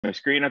My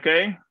screen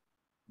okay?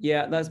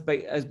 Yeah, that's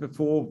as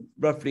before,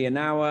 roughly an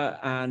hour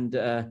and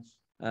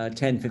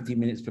 10, 15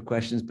 minutes for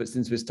questions. But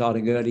since we're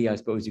starting early, I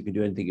suppose you can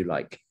do anything you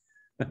like.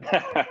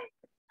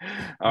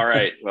 All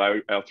right. Well,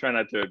 I'll try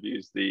not to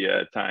abuse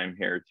the time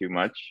here too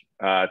much.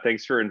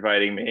 Thanks for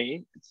inviting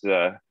me. It's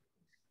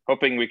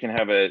hoping we can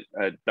have a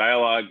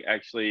dialogue.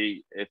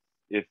 Actually, if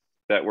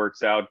that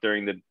works out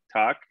during the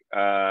talk,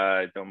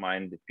 I don't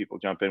mind if people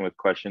jump in with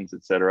questions,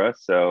 etc.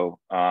 So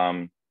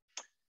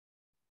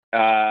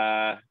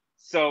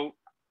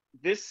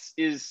this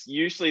is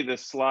usually the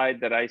slide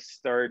that I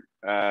start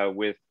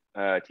with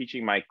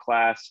teaching my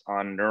class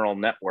on neural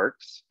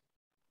networks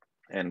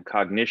and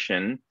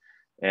cognition.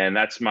 And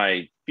that's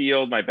my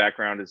field. My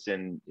background is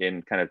in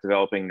kind of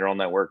developing neural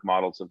network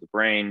models of the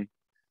brain,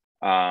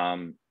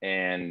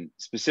 and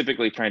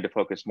specifically trying to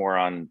focus more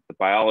on the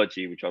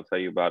biology, which I'll tell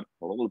you about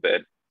a little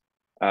bit.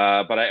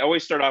 But I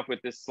always start off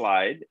with this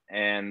slide.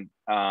 And,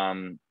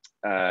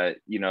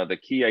 the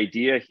key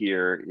idea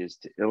here is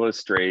to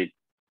illustrate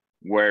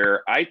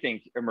where I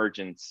think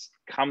emergence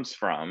comes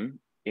from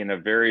in a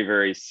very,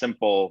 very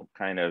simple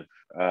kind of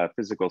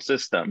physical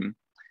system.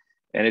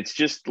 And it's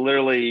just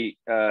literally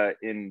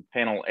in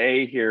panel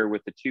A here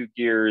with the two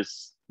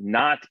gears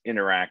not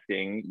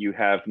interacting, you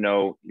have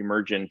no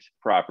emergent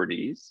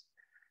properties.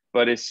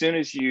 But as soon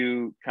as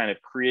you kind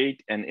of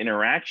create an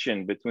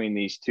interaction between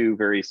these two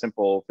very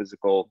simple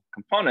physical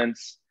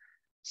components,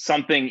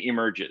 something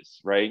emerges,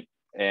 right?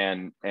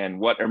 And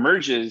what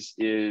emerges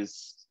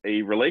is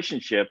a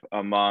relationship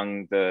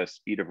among the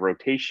speed of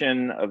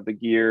rotation of the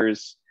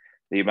gears,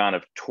 the amount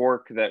of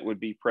torque that would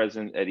be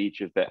present at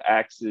each of the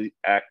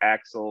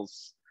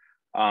axles,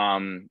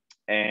 and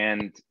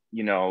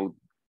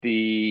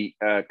the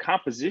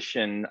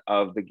composition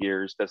of the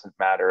gears doesn't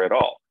matter at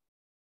all.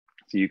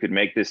 So you could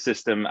make this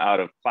system out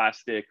of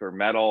plastic or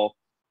metal.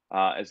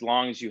 As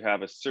long as you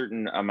have a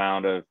certain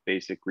amount of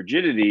basic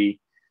rigidity,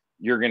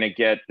 you're going to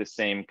get the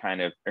same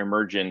kind of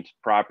emergent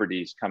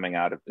properties coming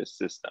out of this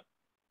system.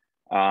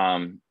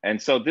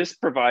 And so this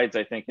provides,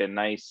 I think, a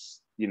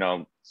nice,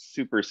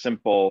 super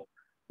simple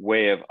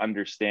way of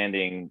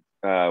understanding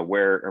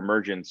where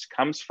emergence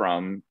comes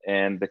from.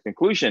 And the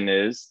conclusion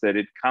is that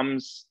it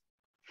comes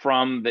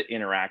from the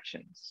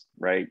interactions,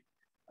 right?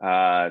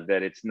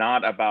 That it's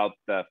not about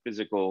the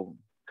physical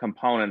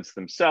components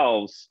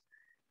themselves.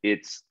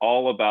 It's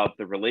all about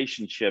the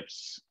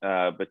relationships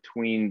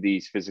between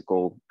these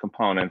physical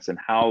components and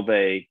how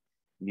they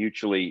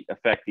mutually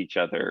affect each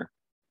other.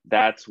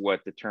 That's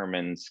what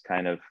determines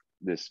kind of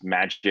this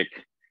magic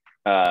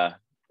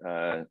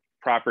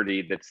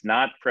property that's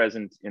not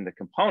present in the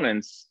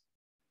components,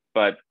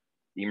 but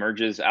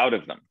emerges out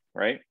of them,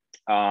 right?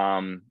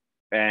 And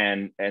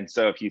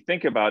so if you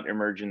think about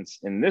emergence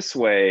in this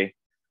way,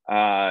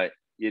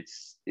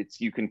 it's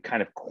you can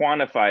kind of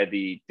quantify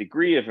the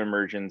degree of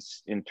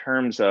emergence in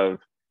terms of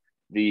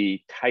the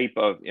type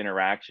of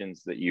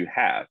interactions that you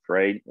have,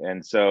 right?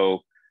 And so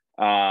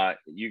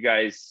you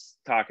guys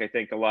talk, I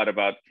think, a lot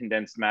about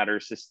condensed matter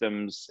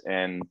systems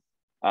and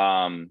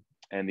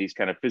these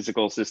kind of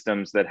physical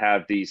systems that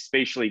have these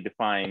spatially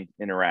defined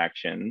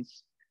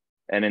interactions.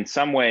 And in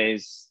some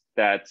ways,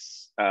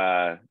 that's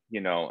a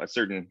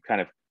certain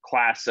kind of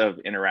class of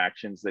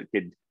interactions that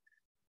could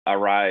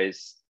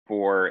arise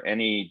for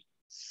any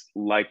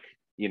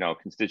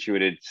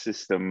constituted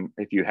system.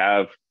 If you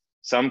have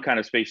some kind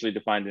of spatially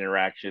defined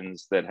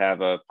interactions that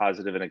have a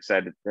positive and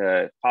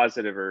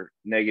positive or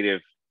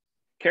negative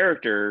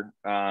character,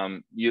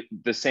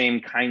 the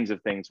same kinds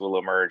of things will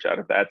emerge out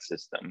of that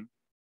system.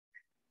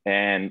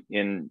 And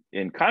in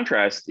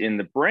contrast, in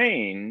the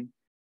brain,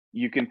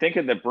 you can think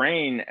of the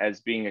brain as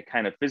being a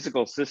kind of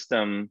physical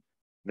system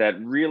that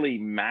really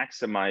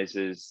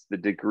maximizes the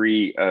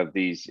degree of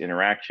these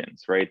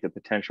interactions, right? The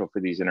potential for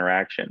these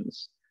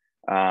interactions.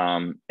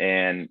 And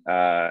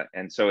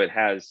so it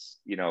has,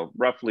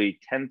 roughly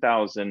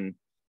 10,000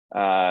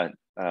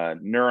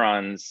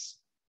 neurons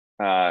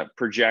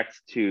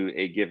project to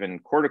a given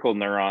cortical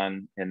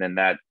neuron. And then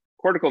that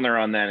cortical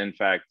neuron then, in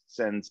fact,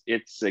 sends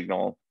its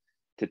signal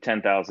to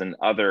 10,000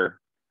 other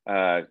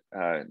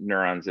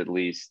neurons at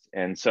least.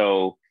 And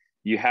so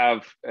you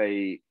have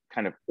a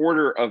kind of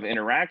order of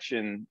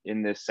interaction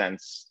in this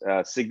sense,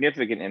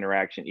 significant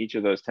interaction. Each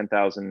of those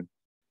 10,000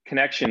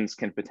 connections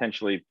can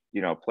potentially,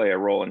 play a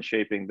role in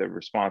shaping the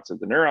response of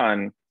the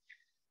neuron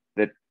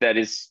that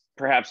is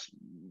perhaps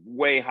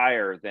way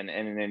higher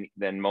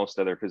than most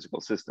other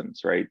physical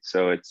systems, right?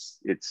 So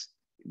it's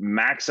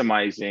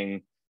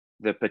maximizing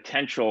the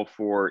potential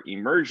for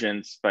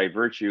emergence by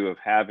virtue of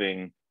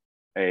having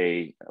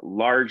a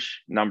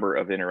large number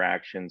of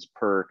interactions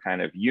per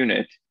kind of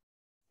unit.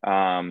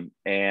 And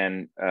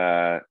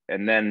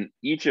then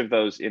each of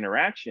those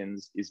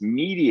interactions is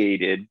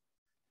mediated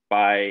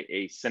by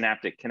a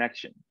synaptic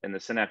connection. And the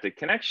synaptic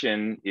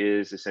connection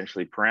is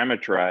essentially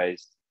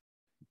parameterized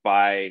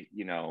by,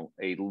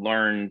 a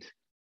learned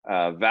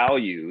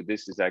value.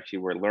 This is actually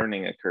where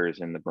learning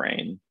occurs in the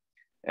brain.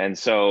 And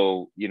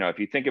so, if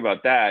you think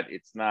about that,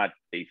 it's not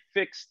a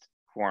fixed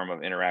form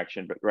of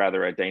interaction, but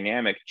rather a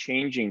dynamic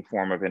changing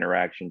form of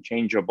interaction,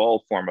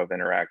 changeable form of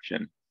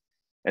interaction.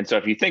 And so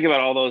if you think about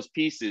all those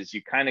pieces,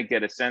 you kind of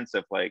get a sense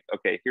of like,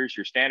 okay, here's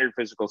your standard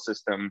physical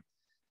system,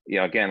 you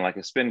know, again, like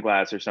a spin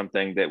glass or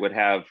something that would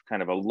have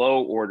kind of a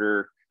low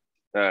order,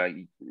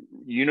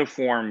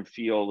 uniform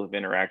field of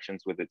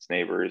interactions with its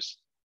neighbors.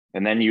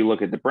 And then you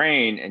look at the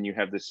brain and you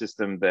have the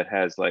system that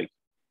has like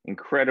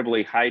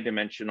incredibly high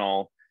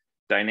dimensional,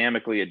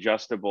 dynamically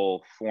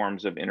adjustable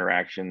forms of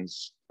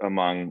interactions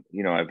among,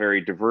 you know, a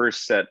very diverse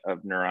set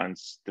of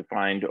neurons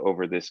defined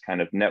over this kind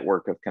of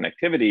network of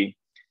connectivity.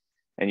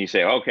 And you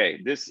say, okay,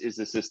 this is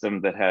a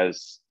system that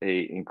has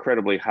a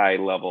incredibly high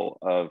level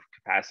of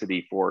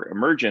capacity for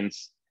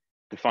emergence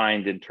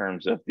defined in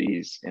terms of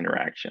these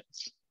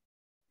interactions.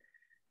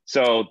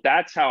 So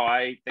that's how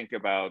I think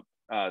about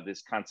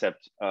this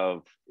concept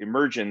of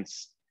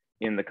emergence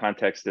in the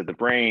context of the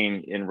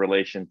brain in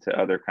relation to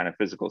other kind of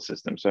physical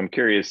systems. So I'm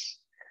curious,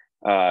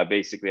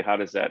 basically, how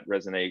does that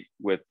resonate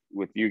with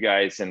you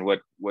guys, and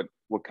what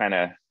kind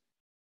of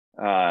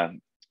how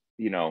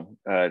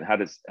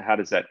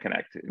does that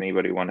connect?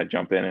 Anybody want to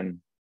jump in and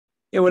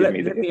well,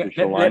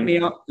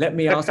 let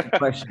me ask a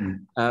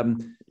question.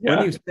 When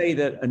you say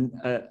that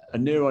a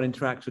neuron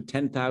interacts with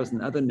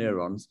 10,000 other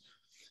neurons,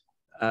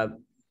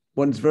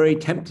 one's very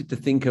tempted to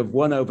think of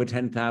 1 over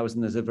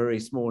 10,000 as a very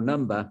small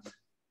number,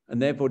 and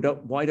therefore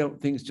why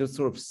don't things just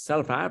sort of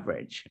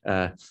self-average?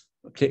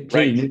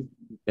 Clearly,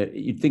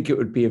 you'd think it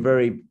would be a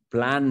very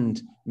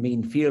bland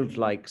mean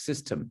field-like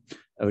system,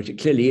 which it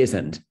clearly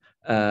isn't.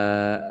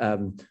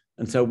 And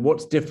so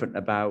what's different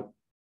about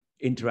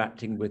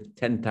interacting with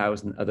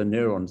 10,000 other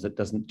neurons that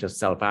doesn't just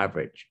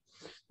self-average?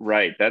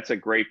 Right, that's a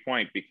great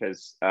point,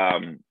 because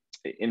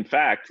in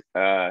fact,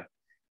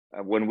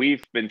 when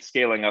we've been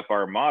scaling up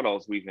our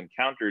models, we've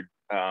encountered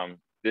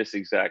this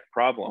exact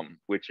problem,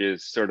 which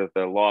is sort of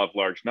the law of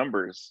large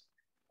numbers.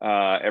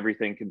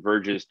 Everything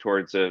converges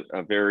towards a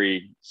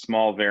very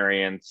small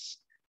variance,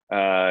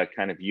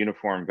 kind of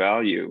uniform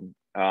value.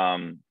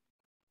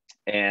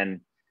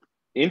 And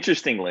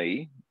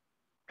interestingly,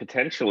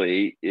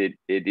 potentially, it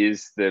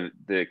is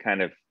the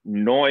kind of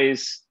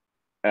noise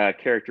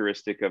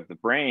characteristic of the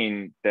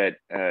brain that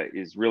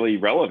is really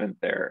relevant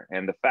there.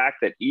 And the fact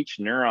that each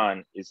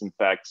neuron is in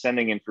fact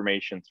sending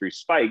information through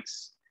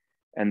spikes,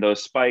 and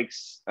those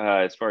spikes,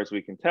 as far as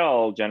we can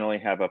tell, generally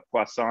have a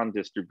Poisson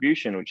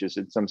distribution, which is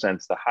in some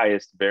sense the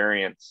highest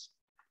variance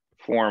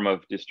form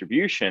of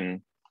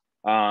distribution,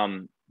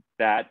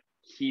 that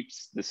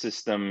keeps the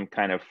system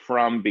kind of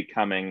from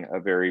becoming a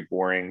very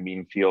boring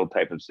mean field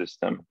type of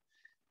system,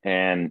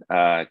 and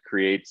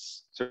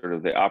creates sort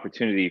of the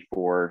opportunity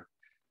for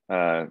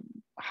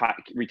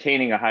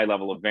retaining a high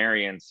level of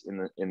variance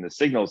in the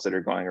signals that are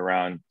going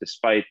around,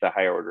 despite the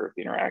high order of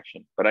the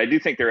interaction. But I do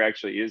think there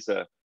actually is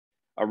a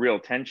real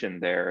tension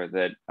there,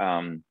 that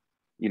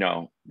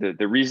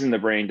the reason the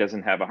brain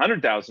doesn't have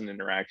 100,000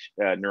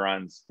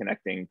 neurons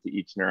connecting to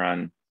each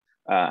neuron,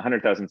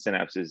 100,000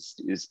 synapses,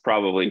 is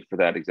probably for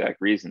that exact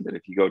reason, that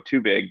if you go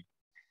too big,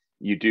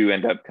 you do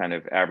end up kind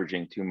of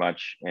averaging too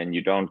much, and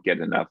you don't get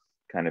enough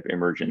kind of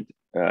emergent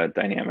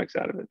dynamics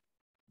out of it.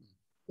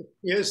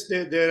 Yes,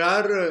 there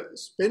are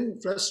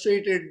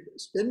frustrated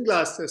spin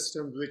glass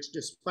systems, which,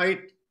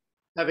 despite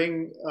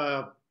having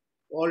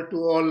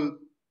all-to-all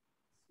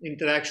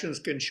interactions,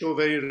 can show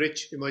very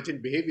rich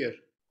emergent behavior.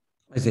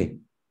 I see.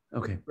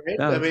 Okay. Right?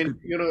 I mean,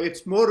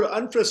 it's more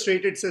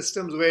unfrustrated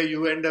systems where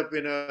you end up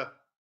in a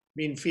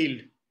mean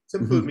field,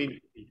 simple mean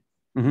field.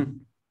 Mm-hmm.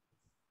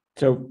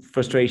 So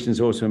frustration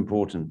is also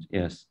important.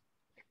 Yes.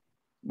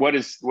 What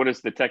is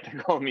the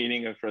technical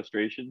meaning of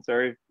frustration?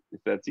 Sorry, if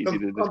that's easy to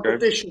describe.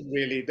 Competition,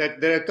 really.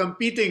 That they're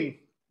competing.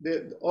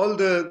 All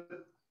the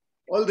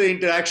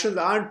interactions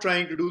aren't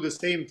trying to do the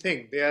same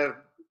thing. They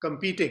are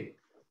competing.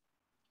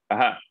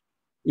 Uh-huh.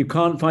 You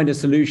can't find a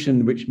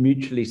solution which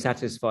mutually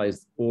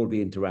satisfies all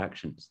the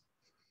interactions.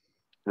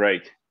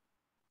 Right.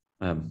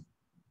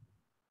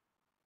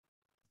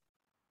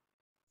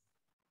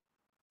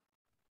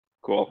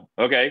 Cool.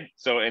 Okay.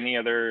 So any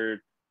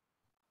other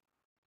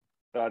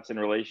thoughts in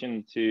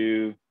relation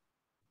to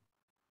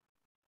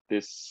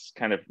this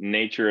kind of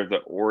nature of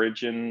the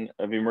origin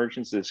of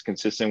emergence is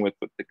consistent with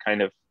the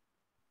kind of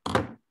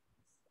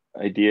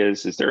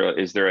ideas? Is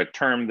there a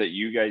term that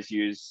you guys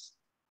use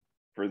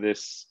for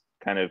this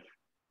kind of,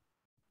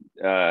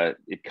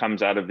 it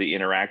comes out of the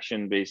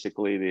interaction,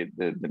 basically,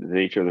 the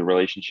nature of the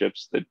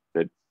relationships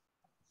that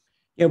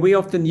Yeah, we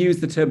often use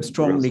the term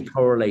strongly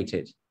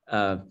correlated,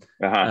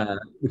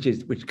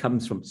 which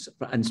comes from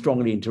and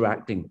strongly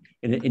interacting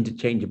in an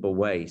interchangeable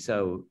way.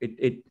 So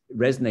it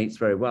resonates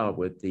very well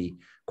with the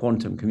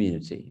quantum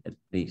community, at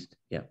least.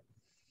 Yeah.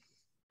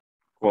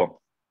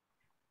 Cool.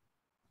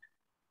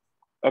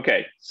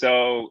 Okay,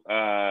 so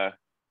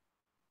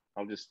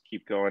I'll just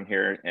keep going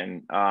here,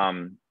 and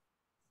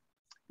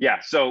yeah.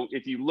 So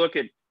if you look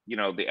at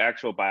the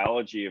actual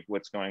biology of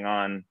what's going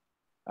on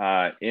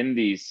in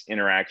these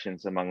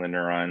interactions among the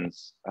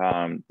neurons,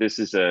 this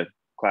is a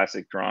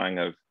classic drawing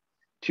of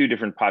two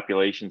different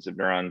populations of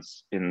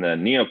neurons in the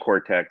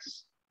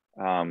neocortex.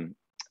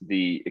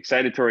 the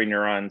excitatory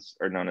neurons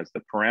are known as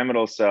the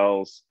pyramidal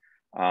cells.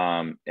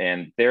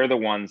 And they're the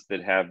ones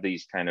that have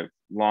these kind of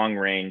long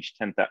range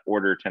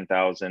order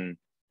 10,000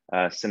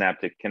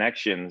 synaptic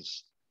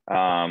connections,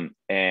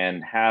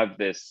 and have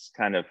this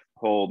kind of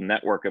whole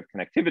network of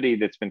connectivity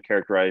that's been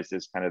characterized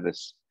as kind of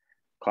this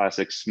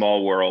classic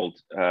small world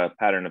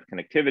pattern of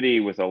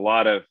connectivity with a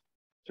lot of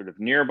sort of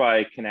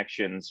nearby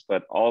connections,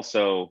 but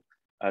also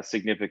a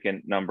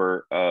significant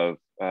number of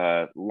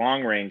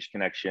long range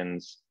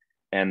connections.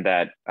 And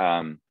that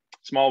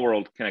small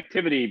world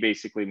connectivity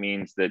basically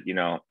means that, you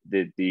know,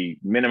 the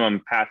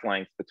minimum path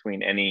length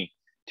between any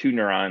two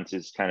neurons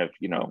is kind of,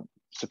 you know,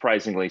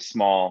 surprisingly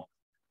small,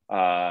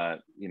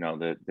 you know,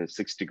 the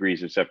 6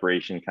 degrees of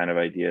separation kind of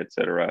idea, et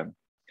cetera.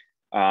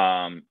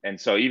 And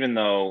so even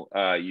though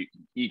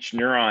each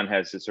neuron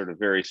has a sort of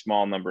very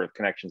small number of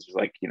connections, there's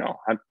like, you know,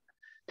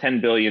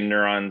 10 billion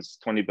neurons,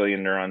 20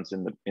 billion neurons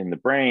in the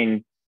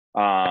brain,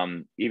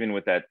 even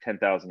with that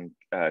 10,000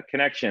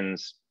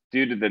 connections,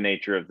 due to the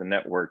nature of the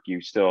network,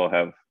 you still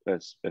have a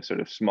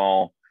sort of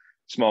small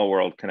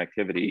world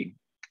connectivity.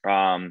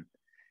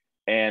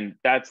 And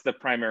that's the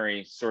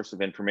primary source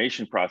of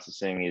information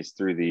processing, is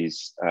through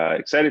these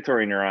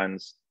excitatory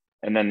neurons.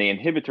 And then the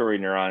inhibitory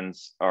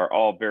neurons are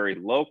all very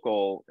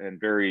local and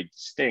very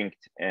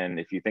distinct. And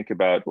if you think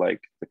about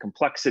like the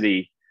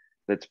complexity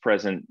that's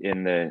present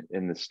in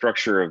the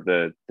structure of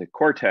the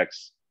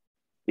cortex,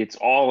 it's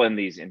all in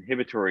these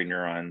inhibitory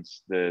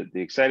neurons. The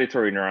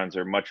excitatory neurons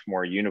are much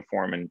more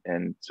uniform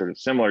and sort of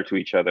similar to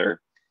each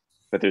other,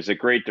 but there's a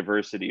great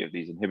diversity of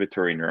these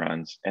inhibitory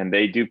neurons. And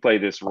they do play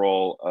this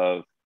role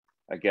of,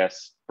 I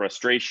guess,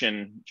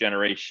 frustration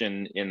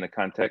generation in the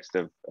context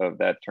of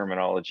that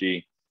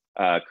terminology,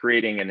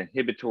 creating an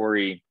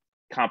inhibitory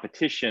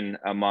competition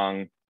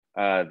among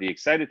the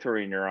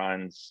excitatory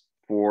neurons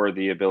for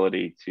the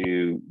ability to,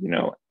 you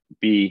know,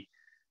 be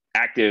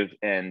active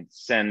and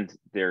send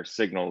their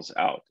signals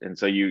out. And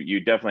so you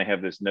definitely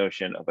have this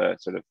notion of a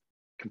sort of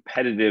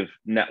competitive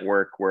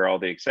network where all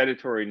the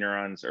excitatory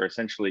neurons are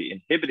essentially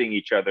inhibiting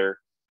each other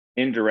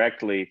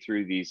indirectly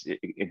through these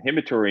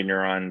inhibitory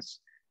neurons,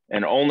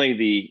 and only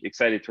the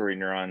excitatory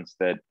neurons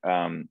that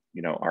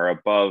you know, are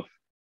above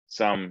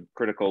some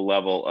critical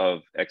level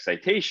of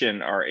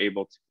excitation are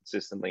able to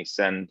consistently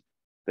send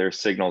their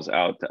signals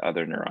out to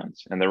other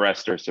neurons, and the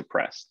rest are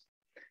suppressed.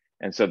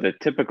 And so the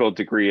typical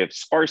degree of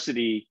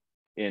sparsity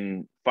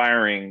in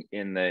firing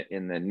in the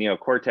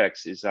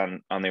neocortex is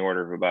on the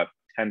order of about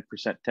 10%,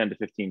 10 to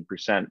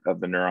 15% of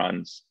the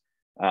neurons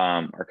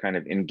are kind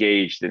of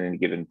engaged at any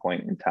given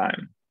point in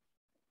time.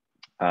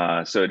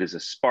 So it is a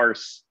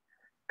sparse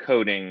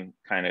coding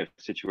kind of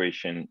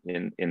situation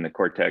in the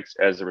cortex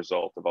as a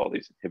result of all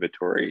these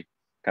inhibitory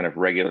kind of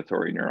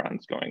regulatory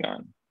neurons going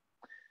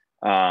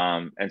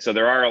on. And so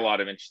there are a lot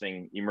of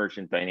interesting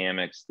emergent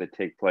dynamics that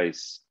take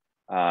place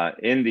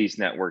in these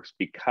networks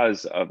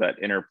because of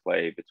that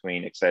interplay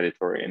between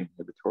excitatory and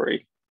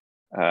inhibitory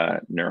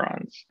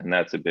neurons. And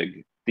that's a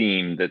big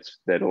theme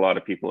that a lot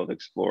of people have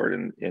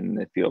explored in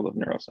the field of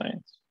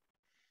neuroscience.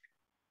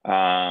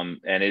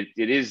 And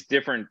it is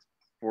different,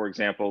 for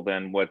example,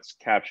 than what's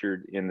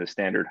captured in the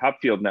standard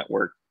Hopfield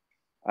network,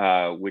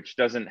 which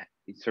doesn't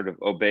sort of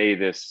obey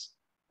this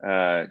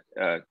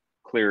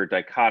clear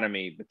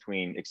dichotomy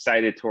between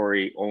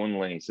excitatory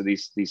only. So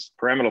these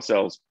pyramidal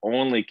cells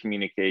only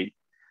communicate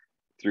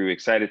through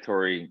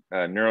excitatory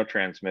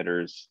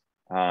neurotransmitters,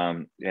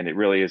 and it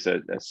really is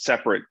a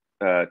separate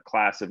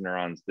class of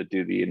neurons that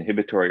do the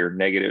inhibitory or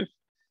negative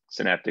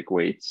synaptic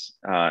weights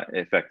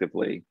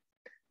effectively.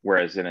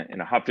 Whereas in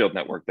a Hopfield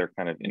network, they're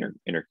kind of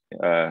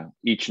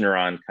each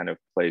neuron kind of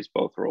plays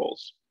both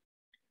roles.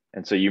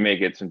 And so you may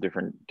get some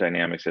different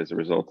dynamics as a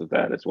result of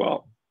that as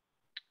well.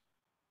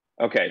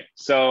 Okay,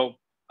 so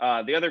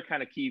the other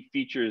kind of key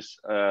features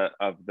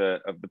of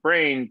the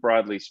brain,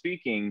 broadly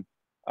speaking,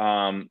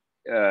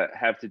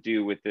 have to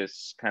do with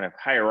this kind of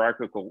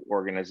hierarchical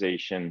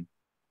organization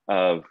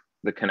of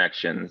the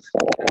connections.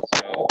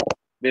 So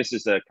this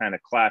is a kind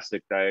of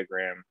classic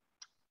diagram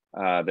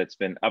that's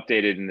been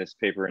updated in this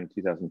paper in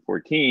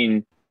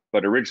 2014,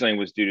 but originally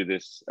was due to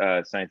this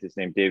scientist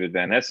named David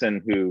Van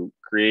Essen, who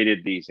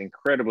created these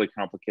incredibly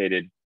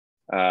complicated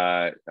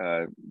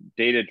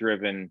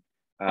data-driven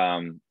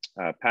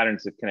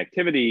patterns of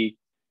connectivity,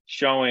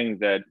 showing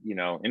that, you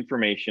know,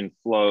 information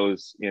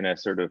flows in a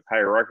sort of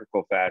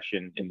hierarchical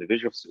fashion in the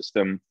visual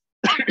system,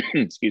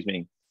 excuse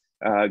me,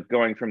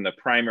 going from the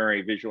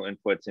primary visual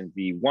inputs in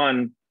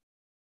V1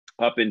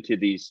 up into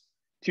these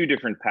two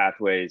different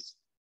pathways.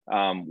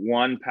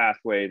 One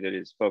pathway that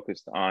is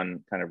focused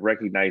on kind of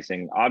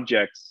recognizing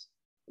objects.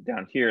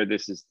 Down here,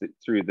 this is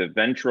through the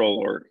ventral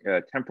or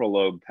temporal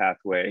lobe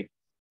pathway.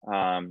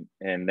 And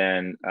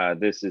then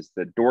this is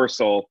the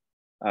dorsal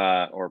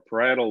or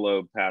parietal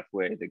lobe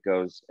pathway that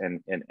goes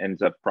and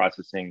ends up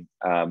processing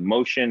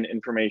motion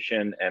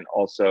information, and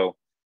also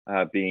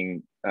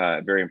being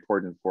very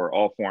important for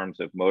all forms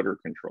of motor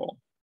control.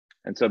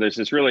 And so there's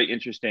this really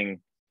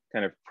interesting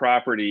kind of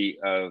property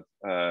of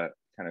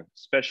kind of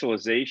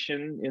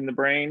specialization in the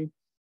brain,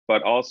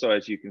 but also,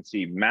 as you can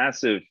see,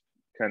 massive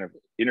kind of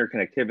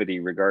interconnectivity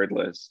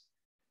regardless,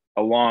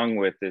 along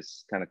with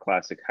this kind of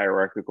classic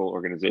hierarchical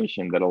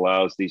organization that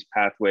allows these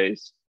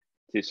pathways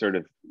to sort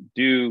of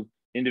do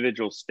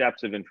individual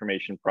steps of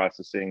information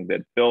processing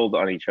that build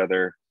on each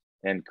other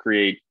and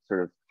create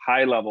sort of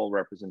high level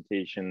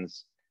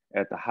representations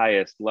at the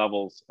highest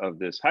levels of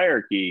this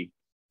hierarchy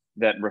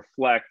that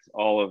reflect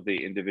all of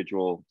the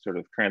individual sort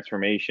of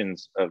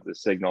transformations of the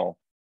signal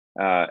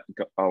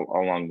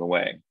along the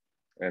way.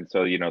 And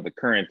so, you know, the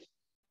current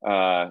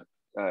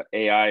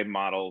AI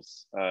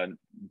models,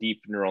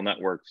 deep neural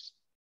networks,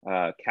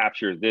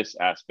 capture this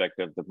aspect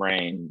of the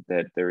brain,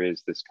 that there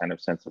is this kind of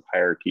sense of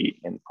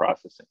hierarchy in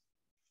processing.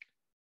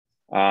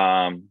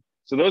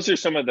 So those are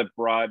some of the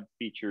broad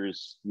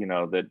features, you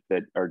know,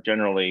 that are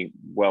generally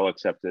well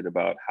accepted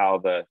about how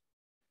the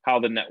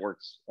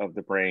networks of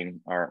the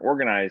brain are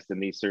organized,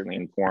 and these certainly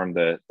inform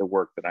the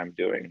work that I'm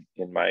doing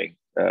in my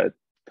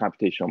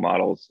computational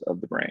models of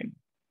the brain.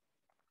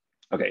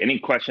 Okay, any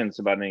questions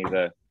about any of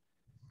the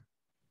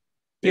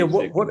basic...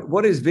 Yeah,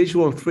 what is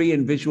visual 3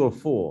 and visual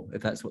 4,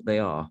 if that's what they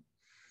are?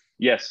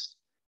 Yes,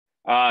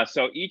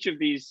 so each of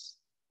these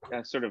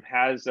sort of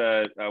has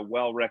a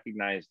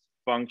well-recognized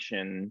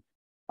function.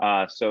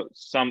 So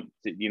some,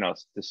 you know,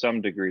 to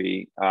some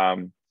degree,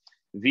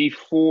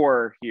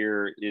 V4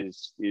 here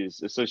is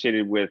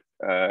associated with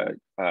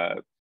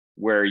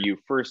where you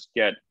first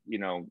get, you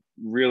know,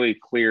 really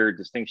clear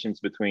distinctions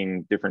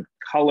between different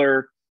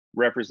color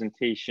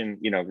representation,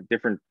 you know,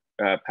 different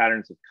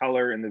patterns of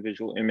color in the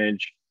visual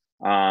image,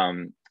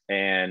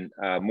 and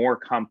more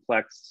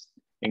complex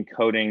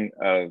encoding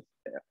of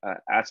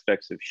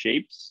aspects of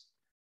shapes.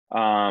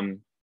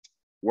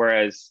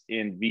 Whereas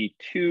in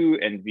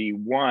V2 and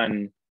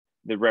V1,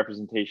 the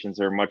representations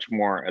are much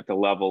more at the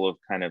level of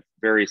kind of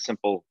very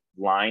simple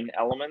line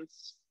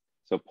elements.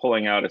 So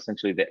pulling out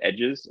essentially the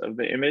edges of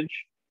the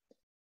image.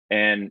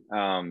 And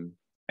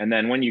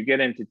then when you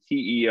get into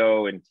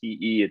TEO and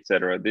TE, et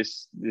cetera,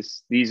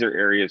 these are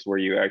areas where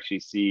you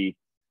actually see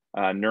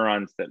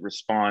neurons that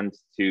respond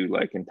to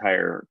like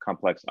entire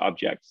complex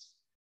objects.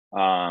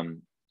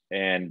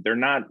 And they're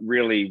not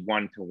really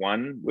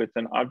one-to-one with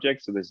an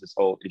object. So there's this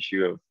whole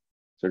issue of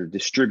sort of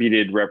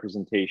distributed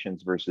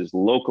representations versus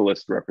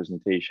localist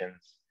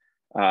representations.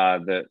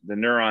 The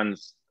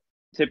neurons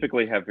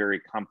typically have very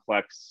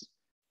complex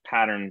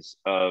patterns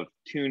of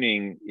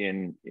tuning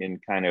in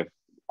kind of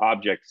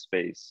object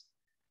space.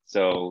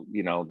 So,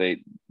 you know,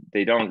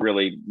 they don't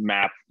really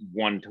map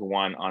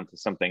one-to-one onto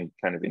something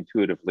kind of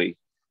intuitively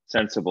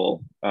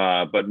sensible,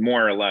 but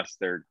more or less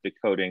they're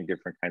decoding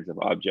different kinds of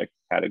object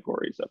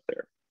categories up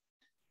there.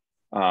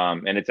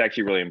 And it's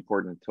actually really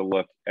important to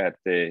look at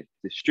the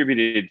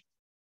distributed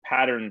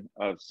pattern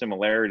of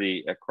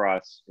similarity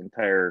across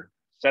entire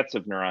sets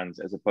of neurons,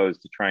 as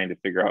opposed to trying to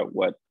figure out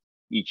what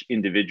each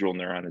individual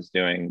neuron is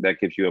doing. That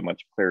gives you a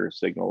much clearer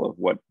signal of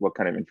what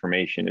kind of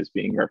information is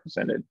being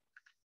represented.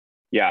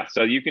 Yeah,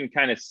 so you can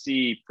kind of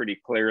see pretty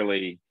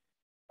clearly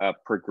a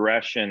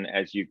progression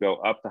as you go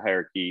up the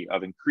hierarchy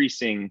of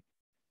increasing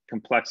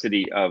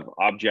complexity of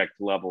object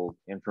level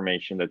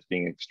information that's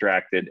being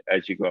extracted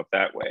as you go up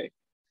that way.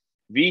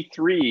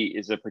 V3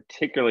 is a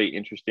particularly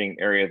interesting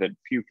area that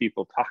few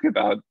people talk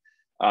about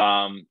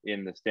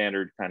in the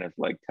standard kind of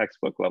like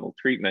textbook level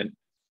treatment.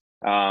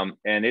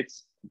 And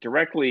it's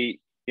directly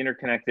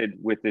interconnected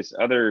with this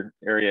other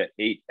area,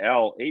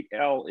 8L.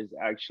 8L is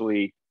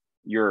actually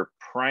your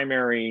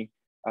primary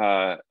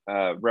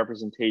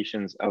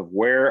representations of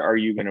where are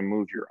you going to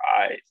move your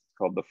eyes. It's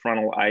called the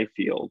frontal eye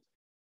field.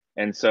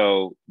 And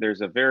so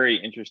there's a very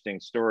interesting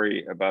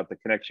story about the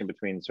connection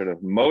between sort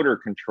of motor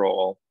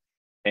control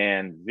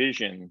and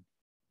vision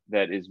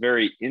that is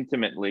very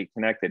intimately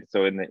connected.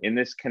 So in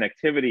this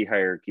connectivity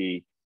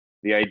hierarchy,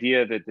 the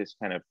idea that this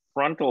kind of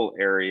frontal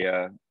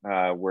area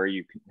where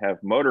you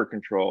have motor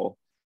control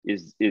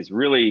is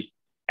really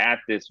at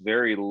this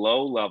very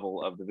low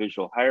level of the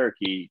visual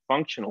hierarchy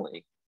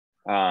functionally,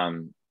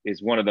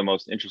 is one of the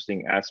most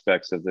interesting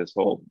aspects of this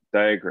whole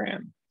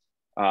diagram.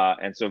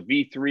 And so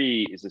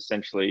V3 is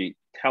essentially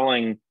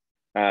telling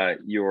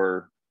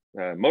your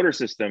motor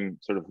system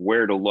sort of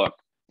where to look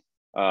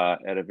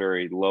at a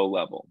very low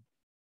level.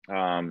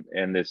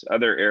 And this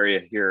other area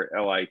here,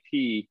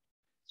 LIP,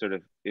 sort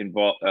of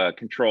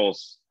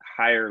controls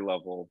higher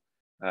level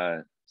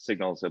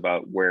signals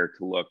about where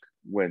to look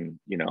when,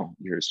 you know,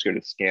 you're sort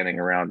of scanning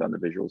around on the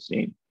visual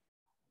scene.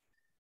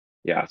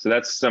 Yeah, so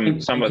that's some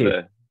of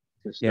the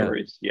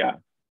stories. Yeah.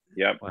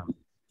 Yep. Wow.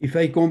 If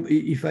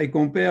I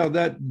compare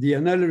that, the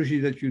analogy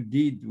that you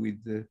did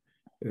with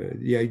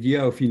the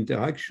idea of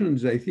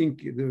interactions, I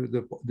think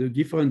the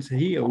difference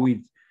here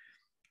with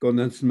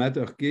condensed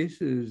matter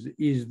cases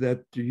is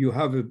that you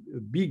have a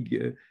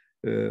big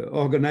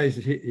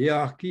organized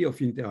hierarchy of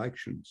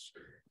interactions,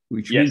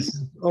 which means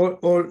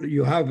all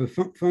you have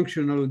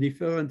functional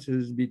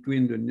differences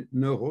between the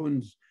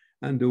neurons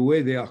and the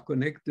way they are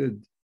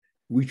connected,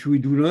 which we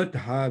do not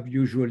have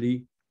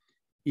usually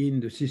in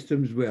the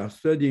systems we are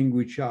studying,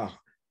 which are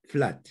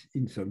flat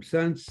in some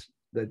sense.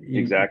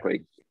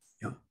 Exactly.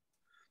 Yeah.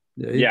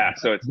 Yeah.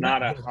 So it's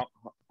not a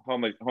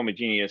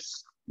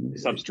homogeneous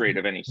substrate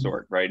of any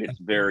sort, right? It's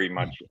very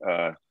much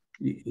a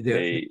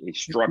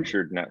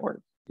structured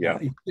network. Yeah.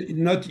 It's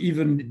not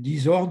even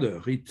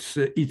disorder,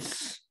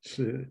 it's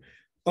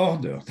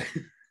ordered.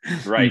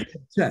 Right,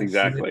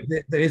 exactly.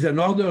 There is an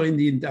order in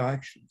the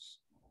interactions.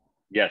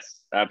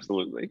 Yes,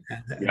 absolutely.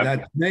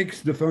 That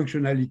makes the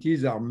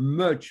functionalities are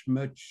much,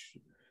 much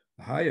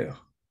higher.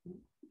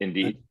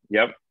 Indeed.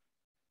 Yep.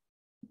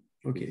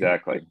 Okay.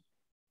 Exactly.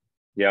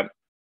 Yep.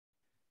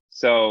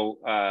 So,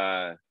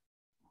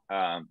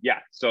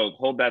 so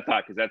hold that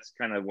thought, because that's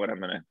kind of what I'm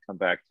going to come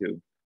back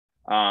to.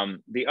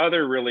 The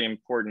other really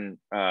important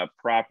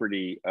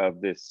property of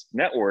this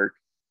network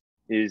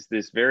is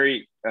this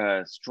very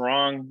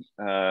strong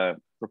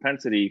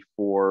propensity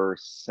for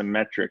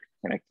symmetric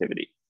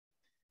connectivity.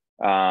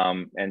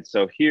 And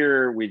so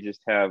here we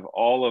just have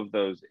all of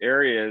those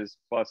areas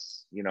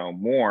plus,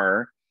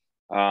 more,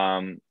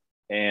 and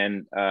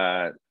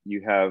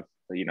you have,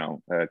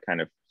 a kind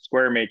of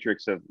square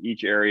matrix of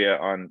each area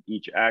on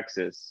each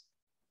axis.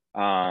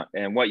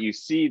 And what you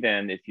see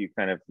then, if you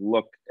kind of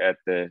look at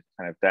the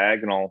kind of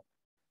diagonal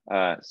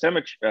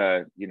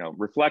symmetry,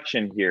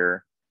 reflection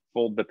here,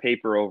 fold the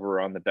paper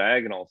over on the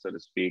diagonal, so to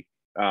speak,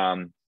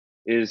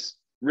 is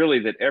really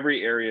that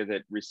every area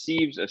that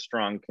receives a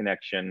strong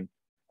connection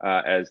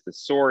as the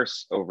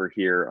source over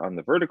here on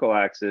the vertical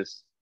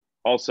axis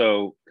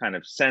also kind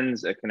of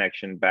sends a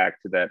connection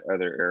back to that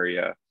other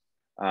area.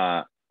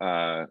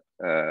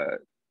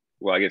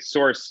 Well, I guess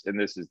source, and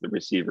this is the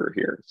receiver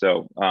here.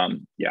 So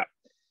yeah,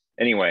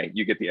 anyway,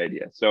 you get the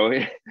idea. So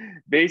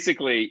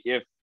basically,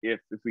 if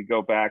we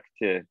go back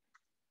to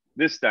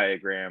this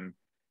diagram,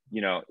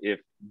 if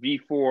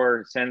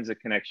V4 sends a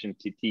connection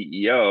to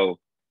TEO,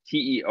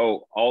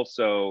 TEO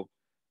also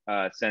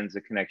sends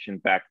a connection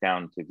back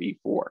down to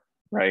V4,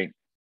 right?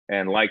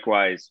 And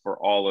likewise for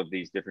all of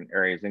these different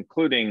areas,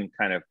 including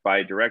kind of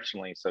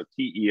bidirectionally. So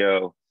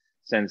TEO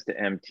sends to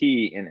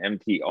MT, and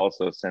MT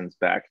also sends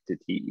back to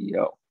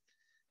TEO.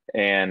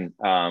 And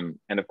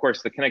of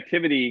course, the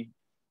connectivity,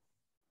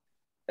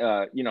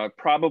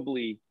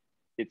 probably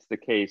it's the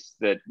case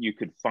that you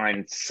could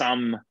find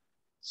some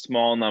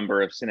small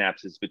number of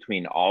synapses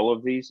between all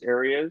of these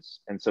areas.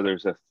 And so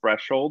there's a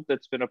threshold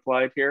that's been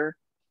applied here.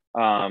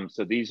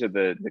 So these are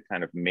the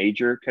kind of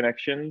major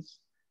connections.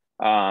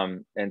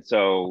 And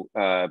so,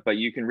 but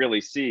you can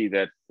really see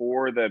that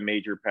for the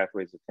major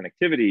pathways of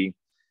connectivity,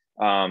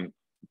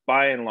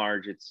 by and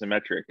large, it's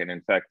symmetric. And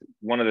in fact,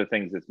 one of the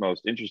things that's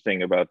most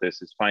interesting about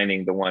this is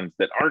finding the ones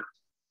that aren't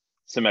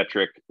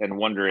symmetric and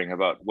wondering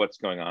about what's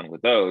going on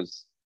with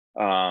those.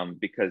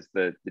 Because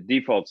the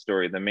default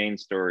story, the main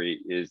story,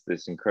 is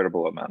this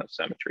incredible amount of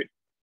symmetry.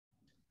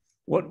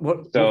 For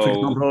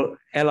example,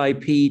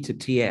 LIP to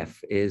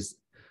TF is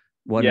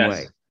one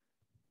way.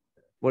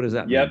 What does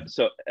that mean? Yep.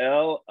 So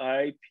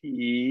LIP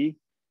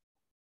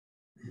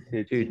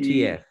to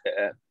TF.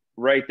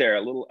 Right there,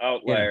 a little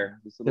outlier.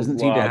 Yeah. Doesn't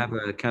seem to have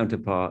a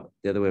counterpart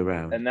the other way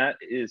around. And that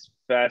is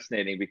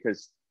fascinating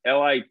because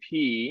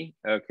LIP,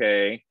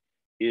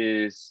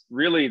 is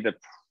really the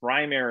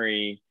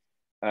primary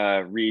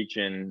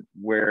region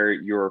where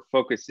you're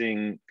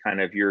focusing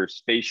kind of your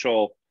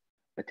spatial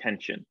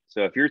attention.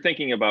 So if you're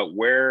thinking about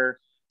where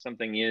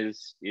something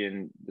is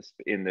in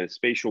the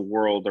spatial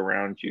world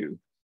around you,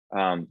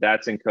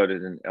 that's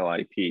encoded in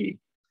LIP.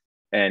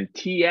 And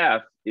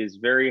TF is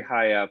very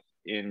high up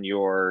in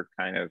your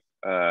kind of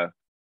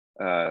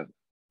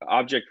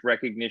object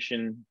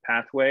recognition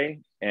pathway.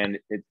 And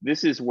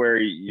this is where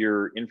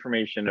your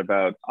information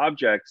about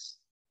objects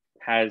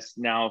has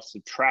now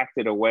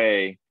subtracted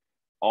away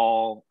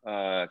all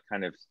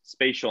kind of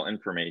spatial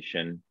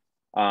information.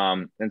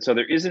 And so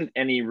there isn't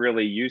any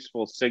really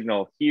useful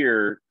signal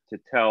here to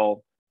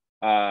tell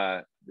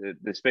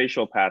the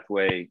spatial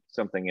pathway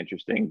something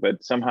interesting,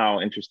 but somehow,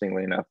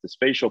 interestingly enough, the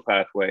spatial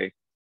pathway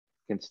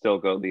can still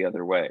go the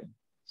other way.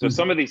 So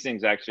some of these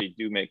things actually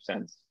do make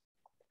sense,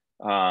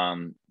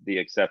 the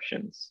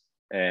exceptions,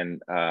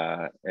 and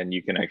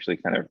you can actually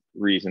kind of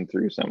reason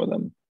through some of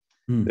them.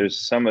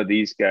 There's some of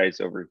these guys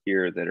over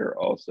here that are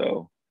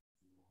also,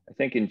 I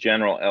think in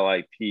general,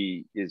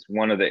 LIP is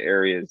one of the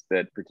areas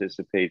that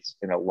participates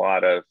in a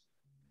lot of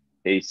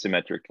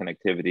asymmetric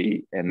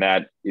connectivity. And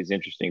that is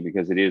interesting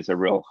because it is a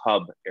real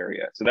hub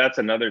area. So that's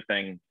another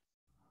thing.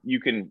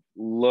 You can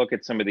look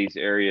at some of these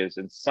areas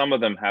and some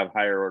of them have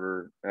higher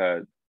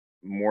order,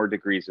 more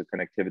degrees of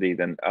connectivity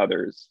than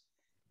others.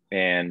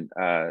 And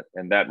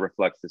that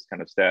reflects this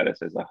kind of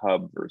status as a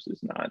hub versus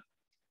not. I'm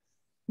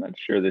not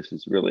sure this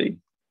is really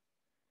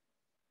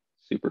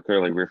super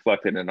clearly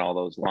reflected in all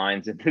those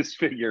lines in this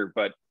figure,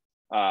 but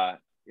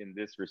in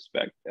this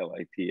respect,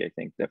 LIP, I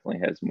think, definitely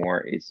has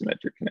more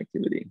asymmetric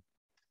connectivity.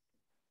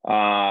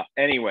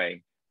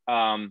 Anyway,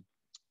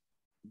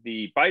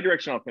 the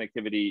bidirectional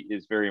connectivity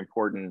is very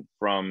important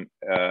from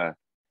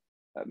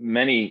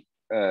many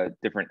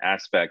different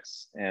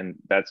aspects, and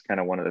that's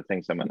kind of one of the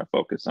things I'm going to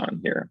focus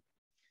on here.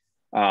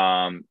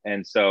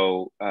 And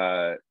so,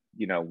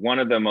 one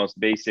of the most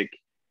basic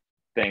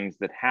things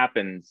that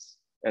happens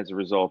as a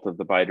result of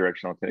the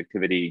bidirectional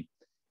connectivity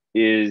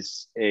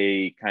is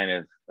a kind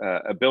of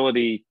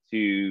ability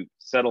to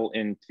settle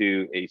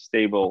into a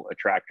stable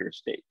attractor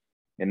state.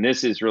 And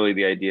this is really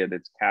the idea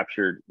that's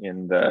captured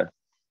in the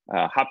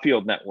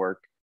Hopfield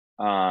network.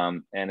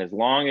 And as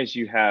long as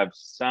you have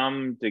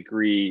some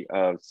degree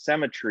of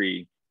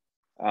symmetry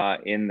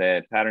in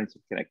the patterns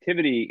of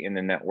connectivity in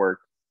the network,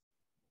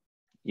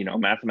 you know,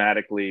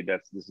 mathematically,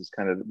 this is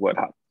kind of what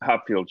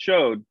Hopfield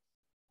showed.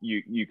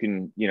 You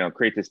can, you know,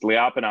 create this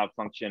Lyapunov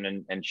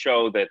function and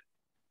show that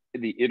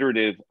the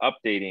iterative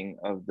updating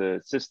of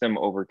the system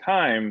over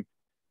time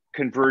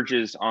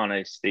converges on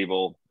a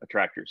stable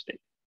attractor state,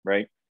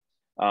 right?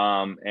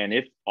 And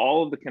if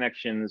all of the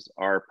connections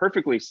are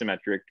perfectly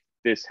symmetric,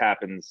 this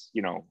happens,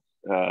 you know,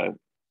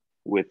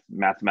 with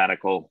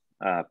mathematical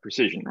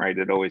precision, right?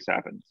 It always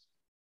happens.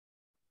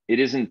 It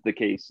isn't the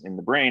case in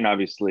the brain,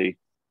 obviously,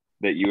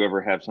 that you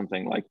ever have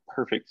something like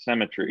perfect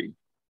symmetry.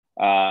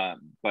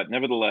 But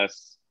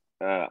nevertheless,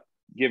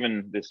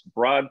 given this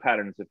broad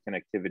patterns of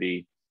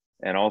connectivity,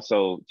 and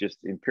also just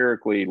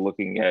empirically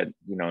looking at,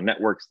 you know,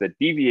 networks that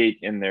deviate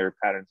in their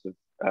patterns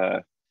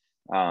of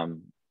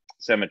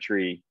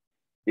symmetry,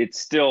 it's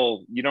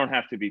still, you don't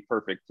have to be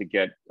perfect to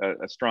get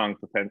a strong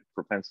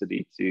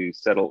propensity to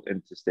settle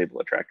into stable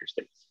attractor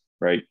states,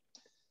 right?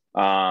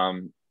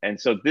 And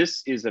so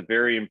this is a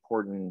very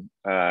important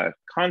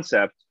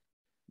concept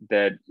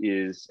that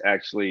is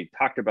actually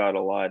talked about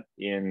a lot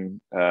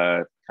in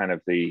kind of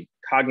the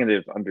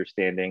cognitive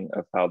understanding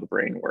of how the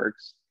brain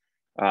works.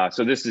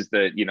 So this is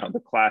the, you know, the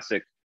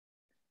classic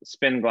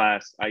spin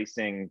glass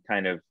icing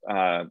kind of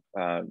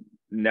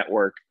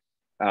network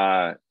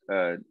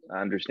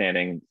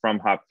understanding from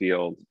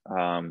Hopfield.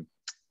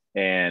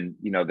 And,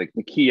 you know, the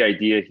key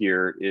idea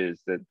here is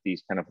that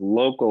these kind of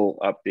local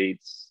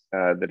updates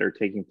that are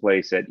taking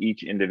place at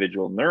each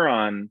individual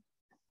neuron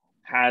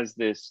has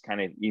this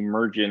kind of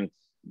emergent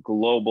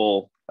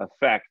global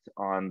effect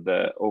on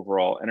the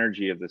overall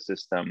energy of the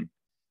system.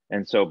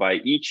 And so by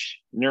each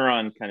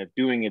neuron kind of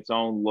doing its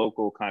own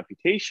local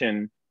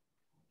computation,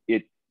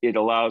 it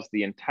allows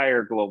the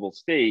entire global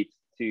state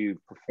to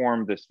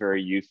perform this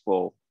very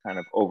useful kind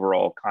of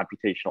overall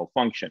computational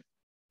function.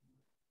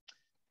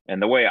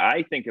 And the way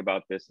I think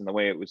about this and the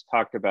way it was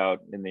talked about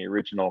in the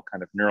original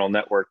kind of neural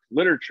network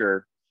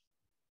literature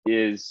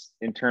is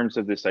in terms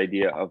of this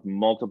idea of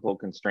multiple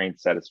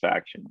constraint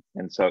satisfaction.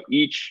 And so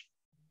each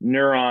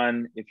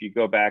neuron, if you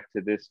go back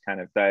to this kind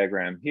of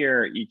diagram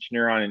here, each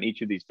neuron in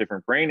each of these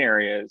different brain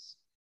areas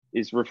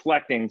is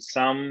reflecting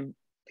some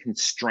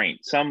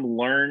constraint, some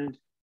learned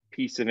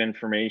piece of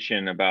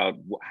information about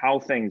how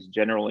things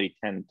generally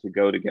tend to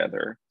go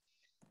together.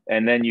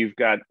 And then you've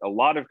got a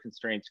lot of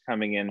constraints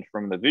coming in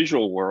from the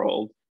visual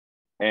world,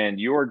 and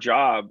your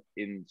job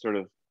in sort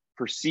of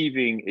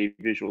perceiving a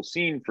visual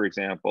scene, for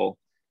example,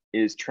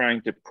 is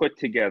trying to put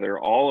together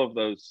all of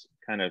those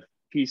kind of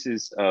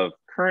pieces of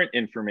current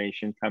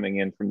information coming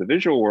in from the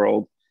visual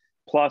world,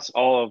 plus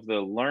all of the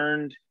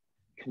learned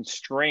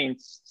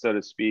constraints, so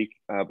to speak,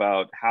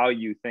 about how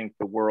you think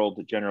the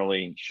world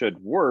generally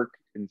should work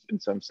in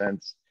some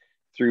sense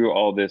through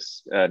all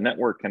this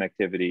network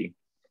connectivity.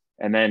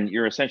 And then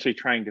you're essentially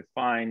trying to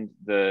find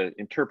the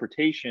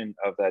interpretation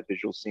of that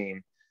visual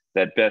scene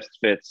that best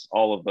fits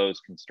all of those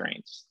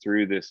constraints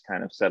through this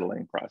kind of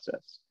settling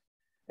process.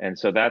 And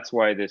so that's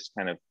why this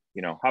kind of,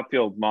 you know,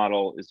 Hopfield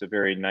model is a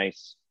very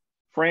nice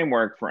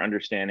framework for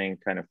understanding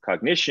kind of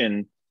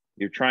cognition.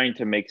 You're trying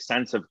to make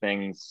sense of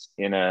things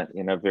in a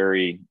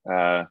very,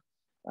 you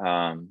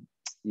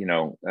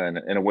know,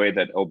 in a way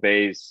that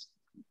obeys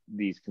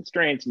these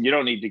constraints. And you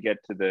don't need to get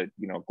to the,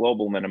 you know,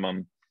 global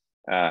minimum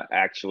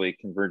actually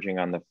converging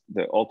on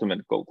the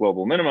ultimate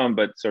global minimum,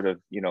 but sort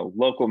of, you know,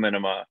 local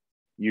minima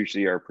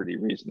usually are pretty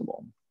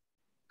reasonable.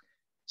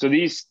 So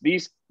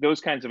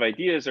those kinds of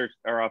ideas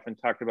are often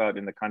talked about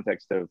in the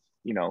context of,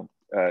 you know,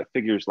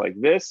 figures like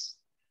this.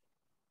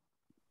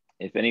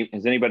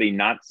 Has anybody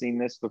not seen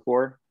this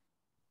before?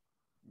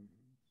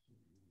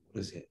 What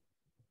is it?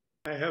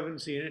 I haven't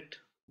seen it.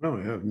 No,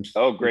 I haven't.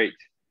 Oh, great.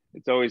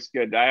 It's always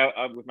good.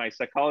 With my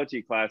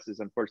psychology classes,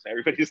 unfortunately,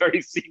 everybody's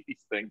already seen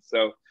these things.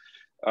 So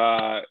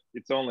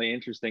it's only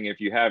interesting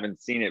if you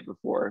haven't seen it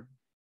before,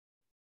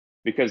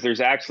 because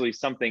there's actually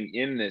something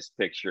in this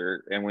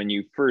picture. And when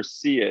you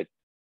first see it,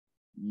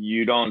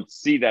 you don't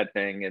see that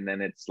thing. And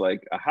then it's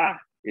like, aha,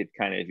 it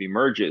kind of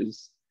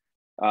emerges.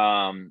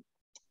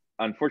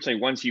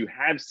 Unfortunately, once you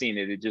have seen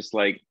it, it just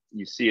like,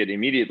 you see it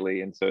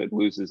immediately. And so it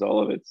loses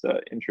all of its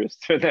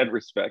interest in that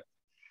respect.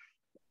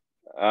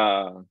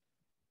 So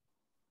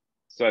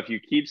if you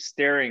keep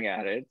staring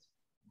at it,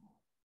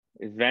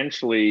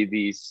 eventually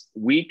these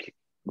weak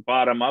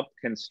bottom-up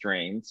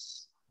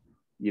constraints,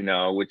 you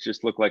know, which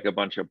just look like a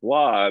bunch of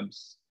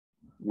blobs,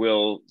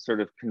 will sort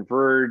of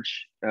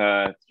converge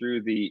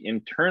through the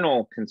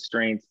internal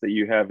constraints that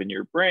you have in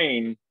your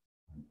brain,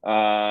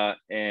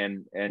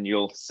 and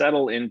you'll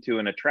settle into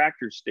an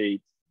attractor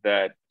state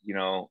that, you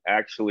know,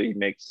 actually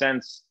makes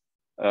sense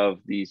of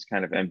these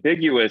kind of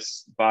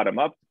ambiguous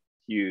bottom-up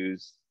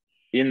cues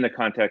in the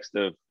context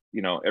of,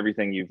 you know,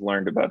 everything you've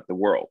learned about the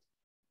world.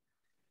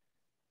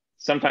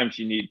 sometimes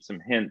you need some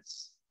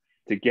hints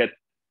to get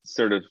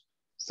sort of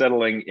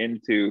settling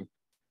into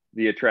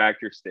the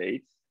attractor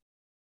state.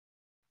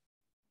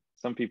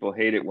 Some people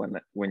hate it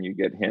when you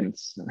get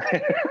hints.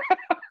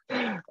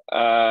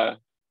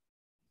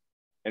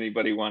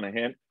 Anybody want a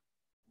hint?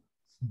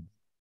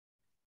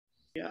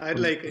 Yeah, I'd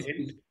like a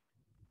hint.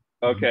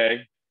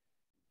 Okay.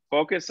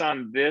 Focus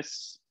on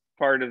this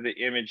part of the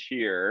image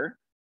here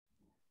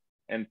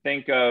and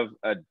think of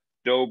a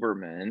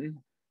Doberman.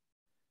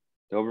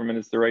 Doberman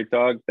is the right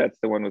dog? That's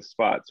the one with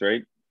spots,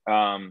 right?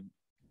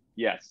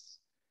 Yes.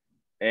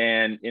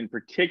 And in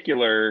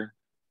particular,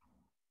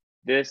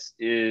 this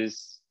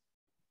is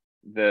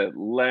the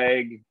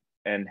leg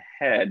and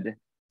head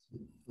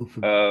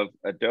of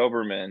a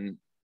Doberman,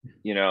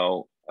 you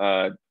know,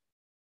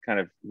 kind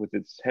of with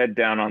its head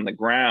down on the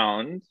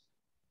ground.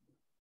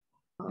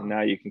 And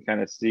now you can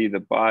kind of see the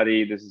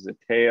body. This is a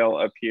tail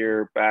up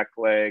here, back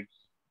leg.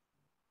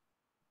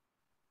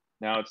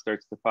 Now it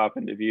starts to pop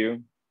into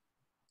view.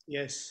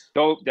 Yes.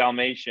 Dope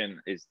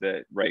Dalmatian is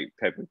the right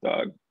type of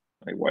dog.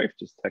 My wife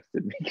just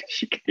texted me because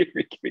she could hear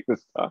me giving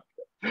this talk.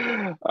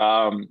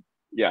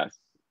 Yes.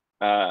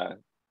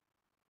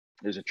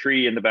 There's a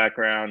tree in the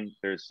background.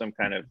 There's some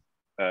kind of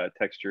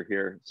texture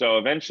here. So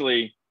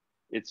eventually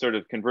it sort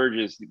of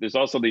converges. There's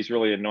also these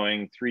really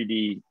annoying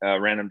 3D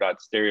random dot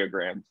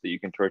stereograms that you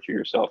can torture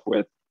yourself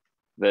with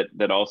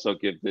that also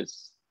give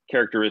this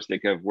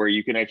characteristic of where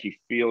you can actually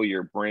feel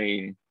your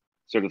brain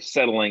sort of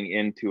settling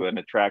into an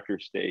attractor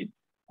state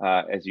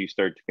as you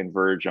start to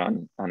converge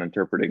on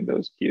interpreting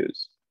those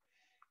cues.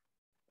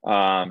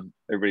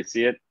 Everybody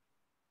see it?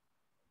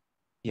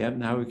 Yeah,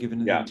 now we're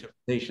given the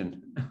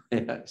interpretation.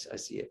 Yes, I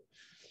see it.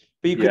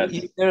 But you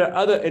could, there are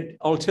other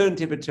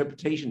alternative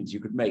interpretations you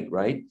could make,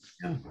 right?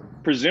 Yeah.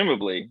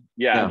 Presumably,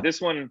 yeah.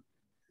 This one,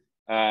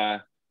 yeah.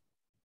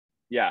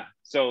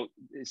 So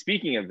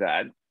speaking of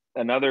that,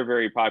 another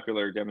very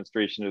popular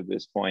demonstration of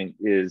this point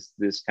is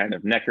this kind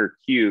of Necker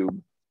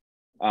cube.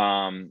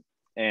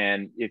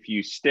 And if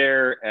you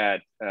stare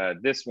at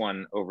this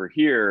one over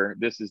here,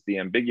 this is the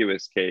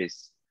ambiguous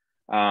case.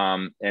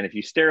 And if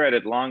you stare at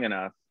it long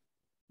enough,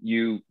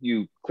 you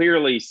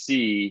clearly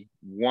see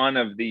one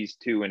of these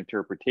two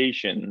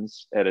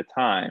interpretations at a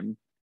time.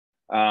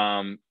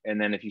 And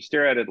then if you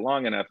stare at it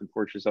long enough and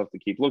force yourself to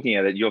keep looking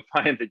at it, you'll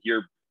find that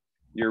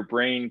your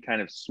brain kind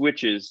of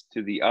switches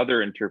to the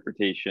other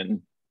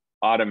interpretation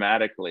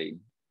automatically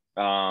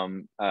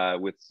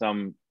with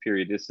some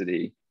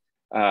periodicity.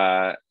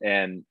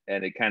 And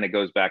it kind of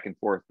goes back and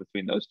forth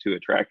between those two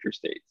attractor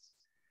states.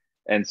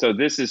 And so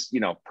this is, you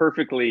know,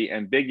 perfectly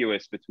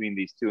ambiguous between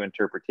these two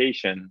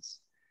interpretations.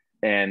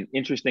 And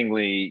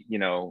interestingly, you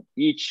know,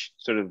 each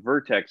sort of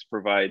vertex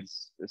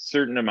provides a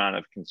certain amount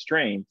of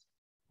constraint,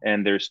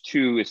 and there's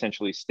two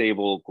essentially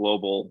stable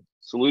global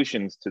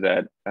solutions to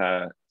that,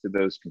 to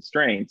those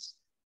constraints,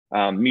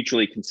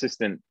 mutually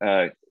consistent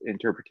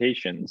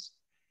interpretations.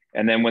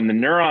 And then when the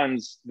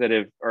neurons that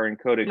are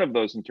encoded one of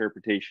those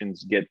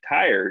interpretations get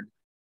tired,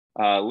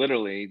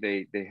 literally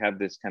they have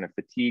this kind of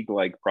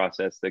fatigue-like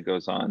process that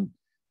goes on.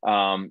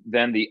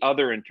 Then the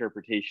other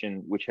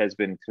interpretation, which has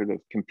been sort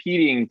of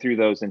competing through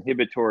those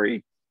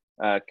inhibitory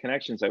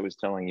connections I was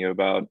telling you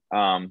about,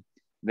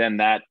 then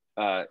that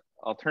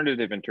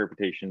alternative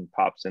interpretation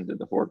pops into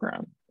the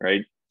foreground,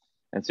 right?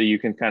 And so you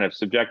can kind of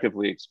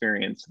subjectively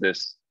experience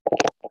this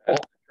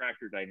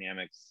attractor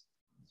dynamics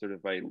sort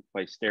of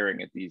by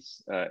staring at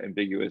these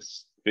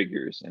ambiguous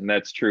figures. And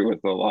that's true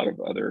with a lot of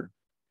other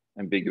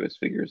ambiguous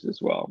figures as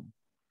well.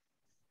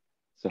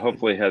 So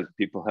hopefully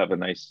people have a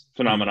nice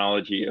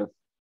phenomenology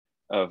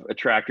of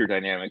attractor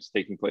dynamics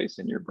taking place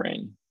in your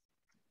brain.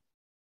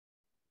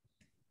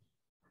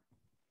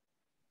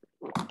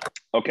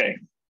 Okay,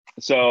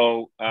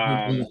 so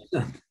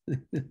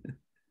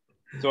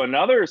so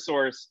another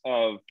source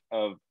of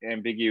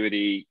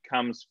ambiguity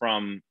comes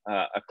from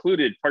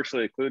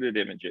partially occluded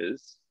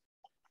images.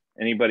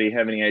 Anybody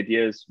have any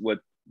ideas what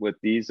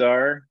these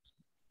are?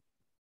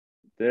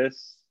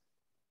 This?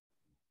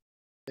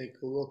 Like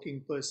a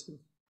walking person.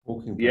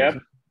 Walking person.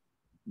 Yep,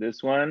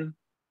 this one.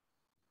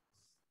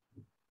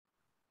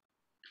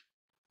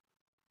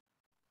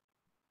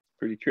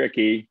 Pretty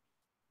tricky.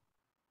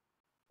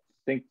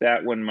 I think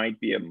that one might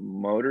be a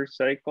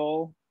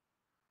motorcycle.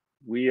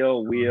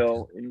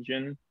 Wheel,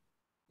 engine.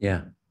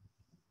 Yeah.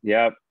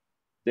 Yep.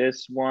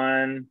 This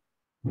one,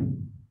 the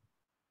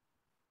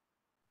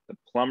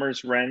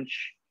plumber's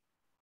wrench.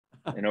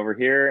 And over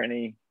here,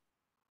 any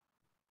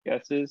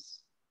guesses?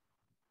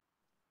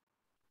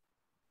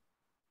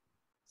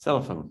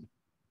 Cell phone.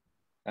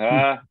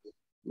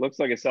 Looks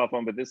like a cell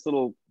phone, but this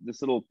little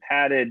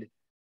padded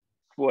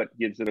foot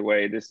gives it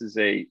away. This is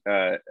an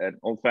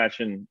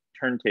old-fashioned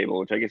turntable,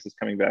 which I guess is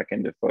coming back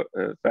into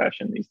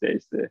fashion these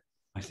days. The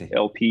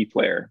LP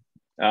player.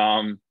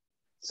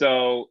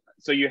 So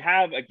you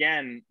have,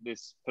 again,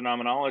 this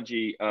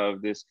phenomenology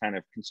of this kind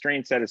of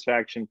constraint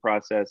satisfaction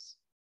process,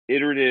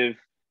 iterative,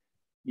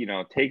 you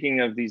know, taking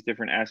of these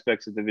different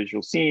aspects of the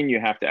visual scene. You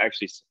have to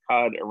actually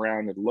saccade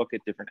around and look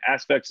at different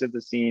aspects of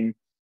the scene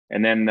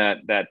And then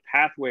that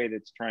pathway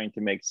that's trying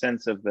to make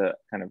sense of the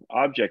kind of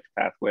object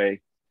pathway,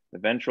 the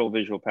ventral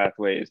visual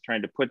pathway, is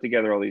trying to put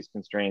together all these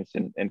constraints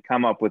and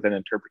come up with an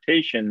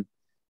interpretation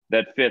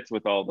that fits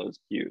with all those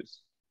cues.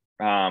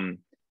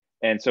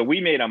 And so we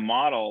made a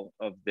model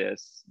of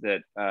this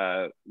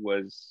that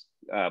was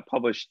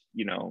published,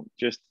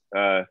 just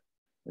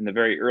in the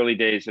very early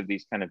days of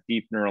these kind of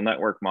deep neural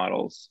network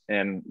models,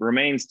 and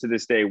remains to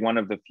this day one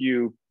of the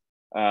few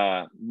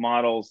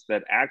models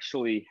that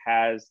actually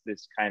has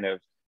this kind of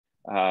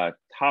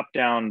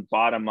top-down,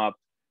 bottom-up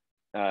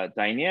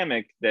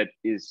dynamic that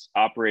is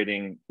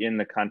operating in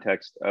the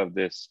context of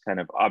this kind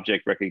of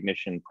object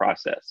recognition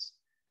process.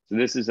 So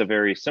this is a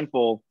very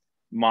simple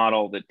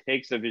model that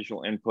takes a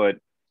visual input,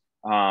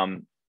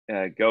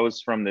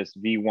 goes from this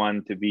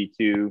V1 to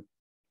V2.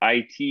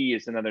 IT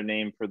is another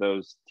name for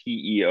those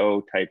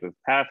TEO type of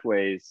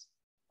pathways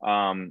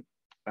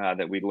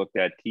that we looked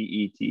at,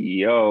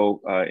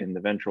 TEO in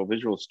the ventral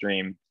visual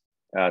stream.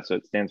 So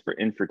it stands for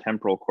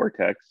infratemporal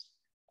cortex.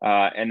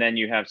 And then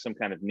you have some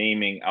kind of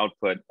naming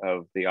output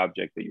of the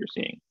object that you're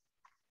seeing.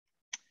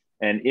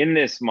 And in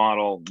this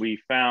model, we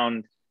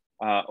found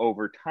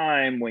over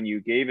time, when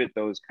you gave it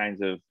those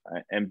kinds of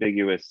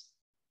ambiguous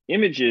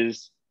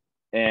images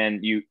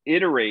and you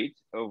iterate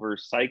over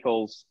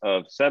cycles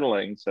of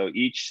settling, so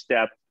each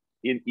step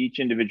in each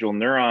individual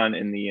neuron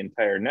in the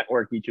entire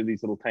network, each of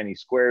these little tiny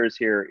squares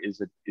here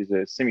is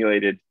a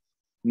simulated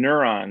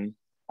neuron.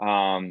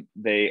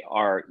 They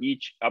are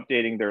each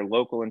updating their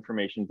local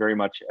information very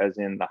much as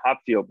in the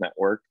Hopfield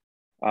network.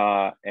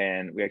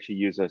 And we actually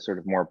use a sort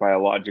of more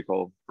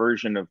biological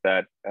version of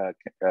that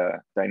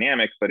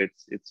dynamic, but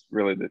it's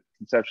really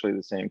conceptually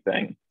the same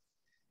thing.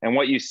 And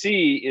what you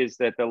see is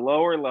that the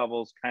lower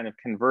levels kind of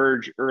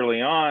converge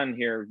early on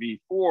here.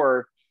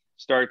 V4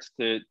 starts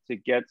to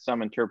get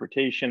some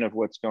interpretation of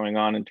what's going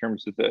on in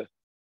terms of the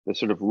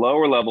sort of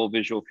lower level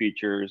visual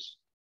features.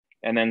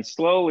 And then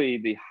slowly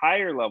the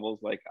higher levels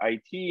like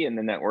IT in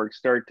the network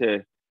start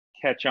to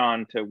catch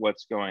on to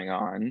what's going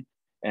on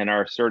and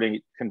are sort of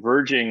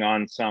converging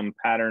on some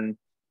pattern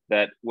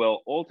that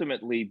will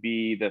ultimately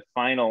be the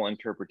final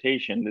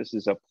interpretation. This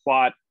is a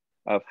plot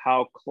of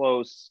how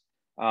close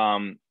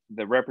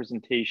the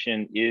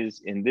representation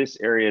is in this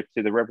area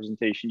to the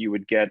representation you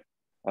would get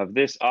of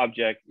this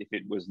object if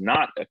it was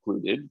not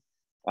occluded.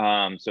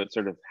 So it's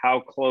sort of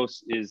how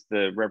close is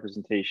the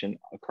representation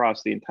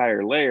across the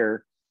entire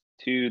layer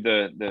to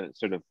the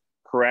sort of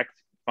correct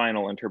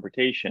final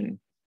interpretation.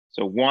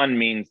 So one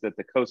means that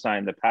the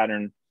cosine, the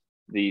pattern,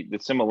 the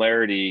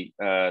similarity,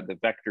 the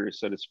vectors,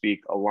 so to speak,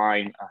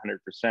 align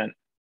 100%.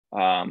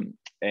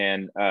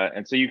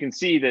 And so you can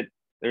see that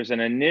there's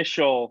an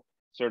initial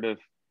sort of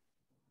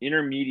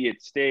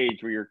intermediate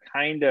stage where you're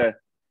kind of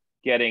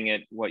getting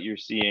at what you're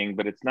seeing,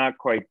 but it's not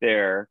quite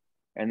there.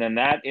 And then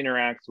that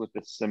interacts with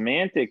the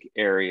semantic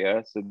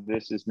area. So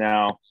this is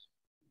now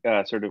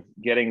sort of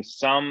getting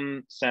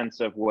some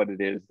sense of what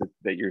it is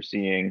that you're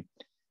seeing.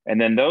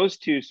 And then those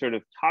two sort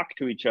of talk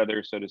to each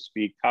other, so to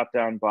speak, top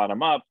down,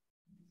 bottom up.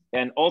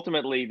 And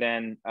ultimately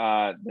then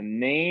the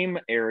name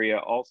area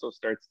also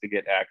starts to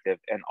get active.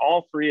 And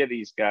all three of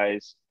these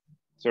guys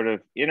sort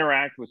of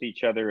interact with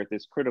each other at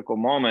this critical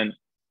moment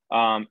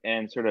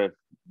and sort of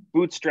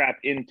bootstrap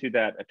into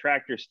that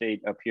attractor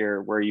state up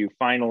here where you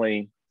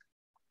finally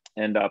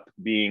end up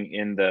being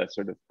in the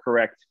sort of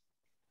correct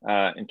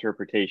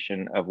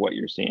interpretation of what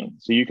you're seeing.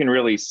 So you can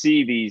really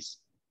see these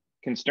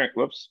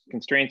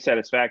constraint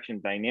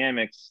satisfaction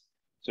dynamics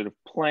sort of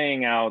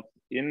playing out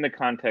in the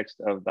context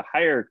of the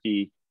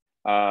hierarchy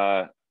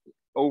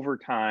over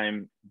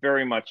time,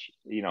 very much,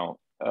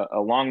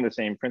 along the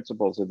same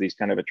principles of these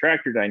kind of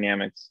attractor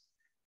dynamics,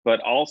 but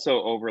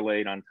also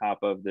overlaid on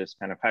top of this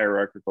kind of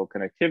hierarchical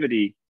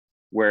connectivity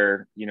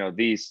where,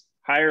 these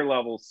higher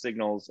level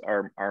signals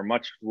are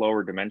much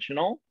lower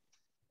dimensional.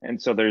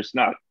 And so there's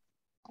not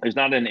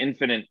an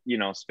infinite,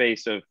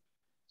 space of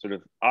sort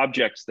of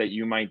objects that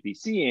you might be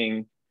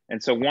seeing.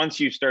 And so once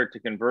you start to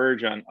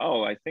converge on,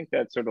 oh, I think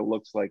that sort of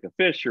looks like a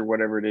fish or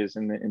whatever it is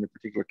in the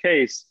particular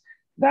case,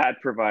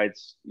 that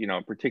provides,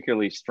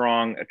 particularly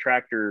strong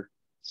attractor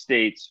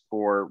states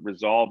for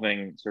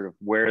resolving sort of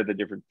where the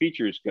different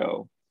features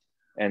go.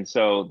 And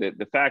so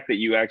the fact that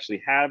you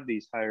actually have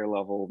these higher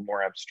level,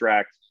 more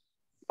abstract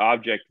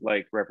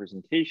object-like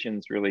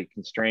representations really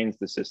constrains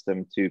the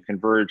system to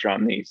converge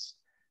on these,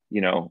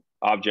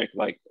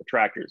 object-like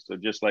attractors. So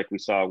just like we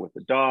saw with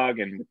the dog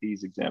and with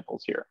these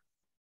examples here.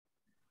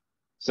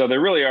 So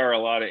there really are a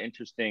lot of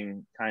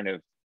interesting kind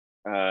of,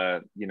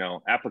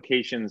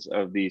 applications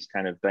of these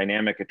kind of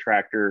dynamic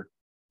attractor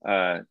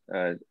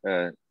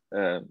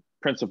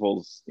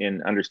principles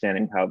in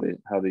understanding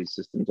how these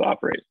systems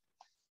operate.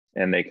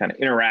 And they kind of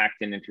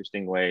interact in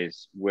interesting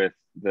ways with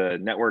the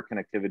network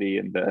connectivity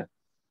and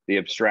the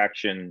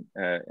abstraction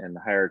and the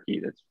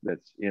hierarchy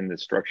that's in the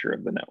structure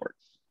of the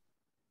networks.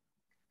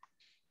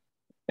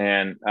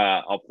 And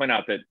I'll point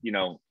out that,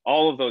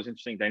 all of those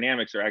interesting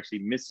dynamics are actually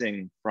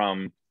missing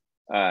from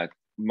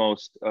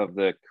most of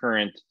the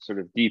current sort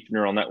of deep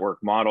neural network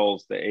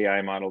models, the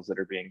AI models that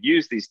are being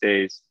used these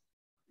days.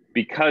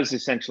 because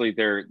essentially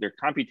they're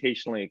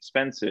computationally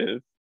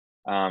expensive.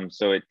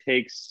 So it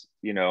takes,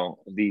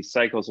 these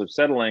cycles of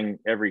settling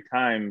every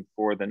time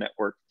for the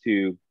network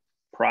to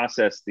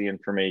process the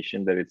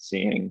information that it's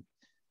seeing.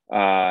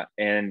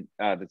 And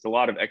there's a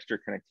lot of extra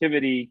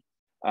connectivity,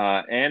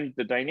 and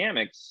the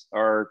dynamics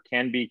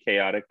can be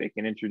chaotic. They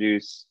can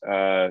introduce,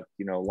 a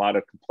lot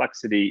of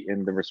complexity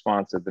in the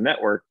response of the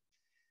network.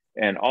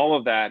 And all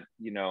of that,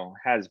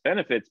 has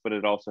benefits, but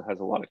it also has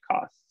a lot of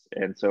costs.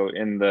 And so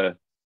in the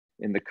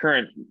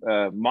current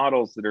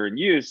models that are in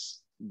use,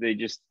 they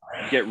just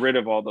get rid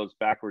of all those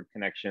backward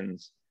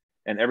connections,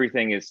 and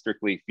everything is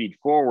strictly feed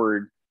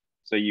forward.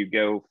 So you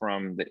go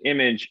from the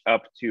image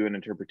up to an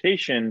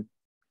interpretation,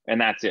 and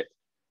that's it.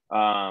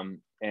 And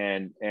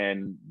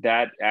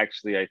that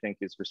actually, I think,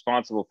 is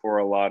responsible for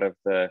a lot of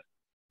the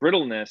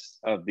brittleness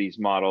of these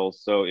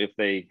models. So if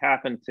they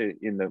happen to,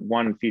 in the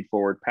one feed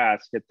forward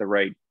pass, hit the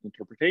right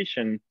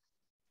interpretation,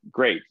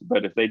 great.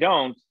 But if they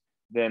don't,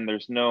 then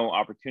there's no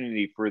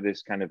opportunity for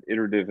this kind of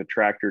iterative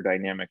attractor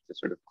dynamic to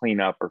sort of clean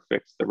up or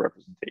fix the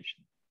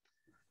representation.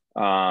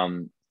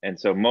 And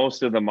so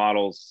most of the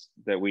models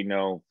that we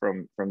know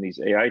from these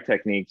AI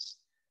techniques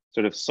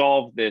sort of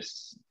solve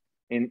this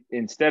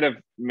instead of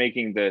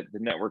making the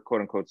network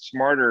quote unquote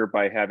smarter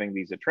by having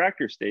these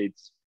attractor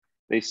states.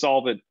 They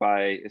solve it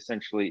by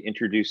essentially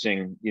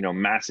introducing,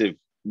 massive,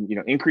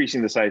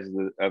 increasing the size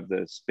of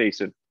the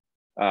space of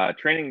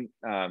training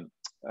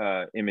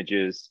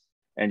images,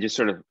 and just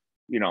sort of,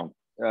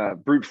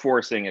 brute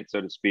forcing it,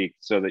 so to speak,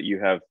 so that you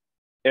have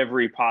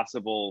every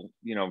possible,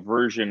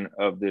 version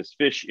of this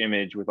fish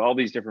image with all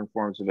these different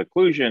forms of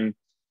occlusion.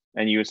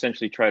 And you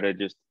essentially try to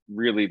just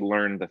really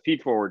learn the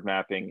feed forward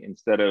mapping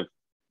instead of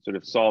sort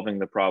of solving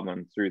the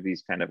problem through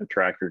these kind of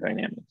attractor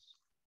dynamics.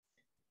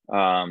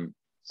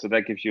 So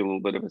that gives you a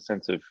little bit of a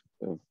sense of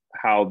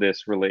how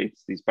this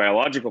relates, these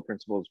biological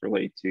principles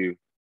relate to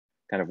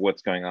kind of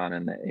what's going on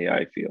in the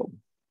AI field.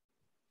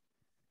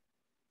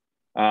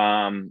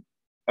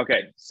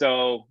 Okay,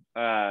 so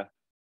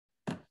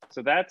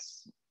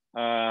that's,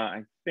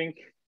 I think,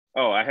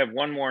 I have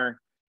one more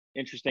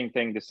interesting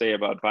thing to say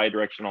about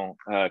bidirectional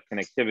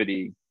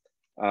connectivity,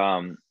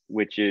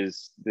 which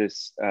is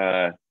this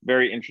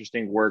very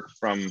interesting work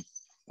from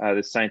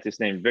this scientist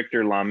named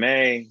Victor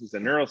Lamé. He's a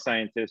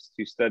neuroscientist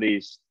who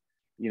studies,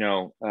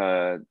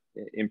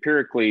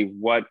 empirically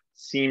what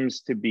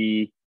seems to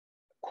be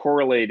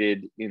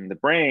correlated in the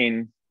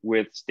brain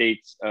with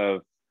states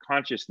of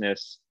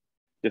consciousness,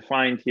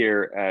 defined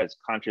here as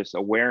conscious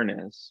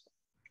awareness.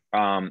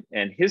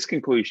 And his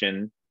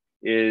conclusion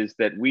is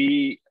that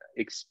we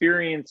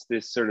experience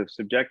this sort of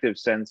subjective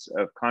sense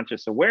of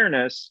conscious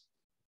awareness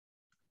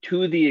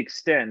to the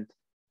extent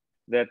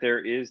that there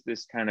is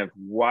this kind of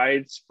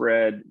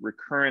widespread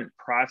recurrent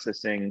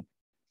processing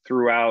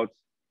throughout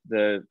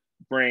the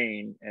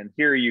brain. And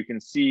here you can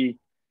see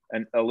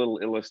a little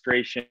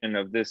illustration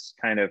of this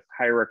kind of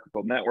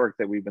hierarchical network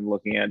that we've been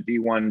looking at,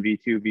 V1,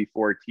 V2,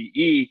 V4,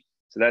 TE.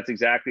 So that's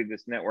exactly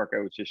this network I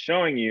was just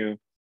showing you.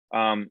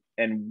 And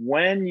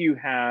when you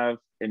have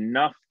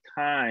enough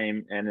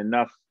time and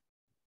enough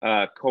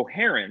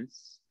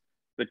coherence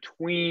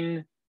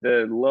between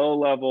the low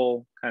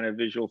level kind of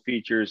visual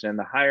features and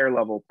the higher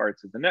level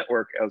parts of the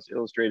network, as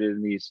illustrated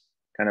in these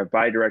kind of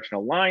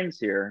bidirectional lines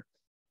here,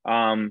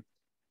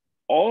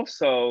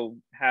 also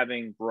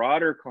having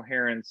broader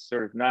coherence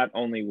sort of not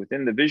only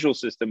within the visual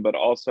system, but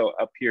also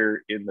up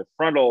here in the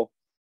frontal,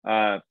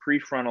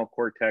 prefrontal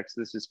cortex.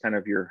 This is kind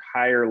of your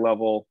higher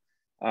level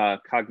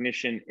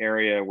cognition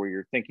area where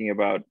you're thinking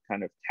about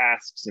kind of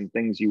tasks and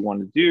things you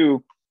want to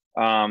do.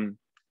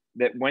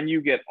 That when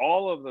you get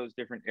all of those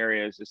different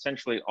areas,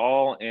 essentially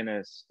all in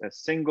a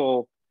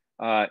single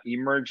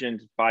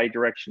emergent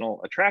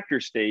bidirectional attractor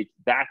state,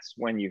 that's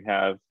when you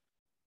have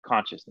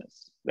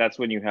consciousness. That's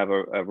when you have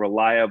a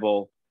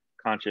reliable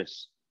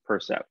conscious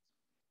percept.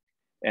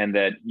 And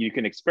that you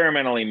can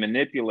experimentally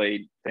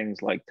manipulate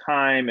things like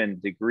time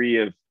and degree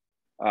of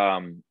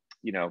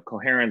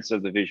coherence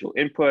of the visual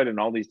input and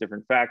all these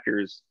different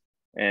factors,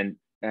 and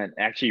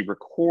actually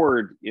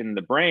record in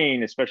the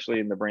brain, especially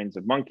in the brains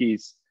of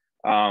monkeys,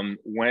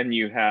 when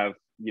you have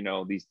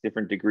these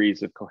different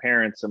degrees of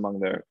coherence among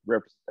the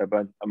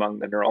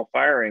neural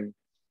firing.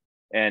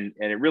 And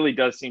it really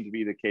does seem to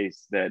be the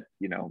case that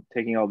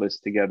taking all this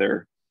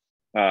together,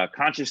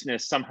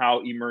 consciousness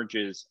somehow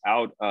emerges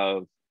out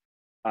of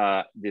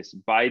this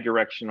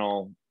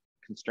bidirectional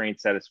constraint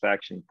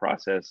satisfaction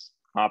process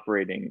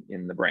operating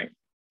in the brain.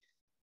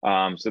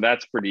 So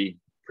that's pretty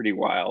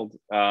wild.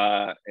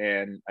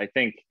 And I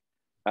think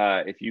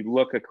if you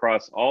look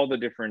across all the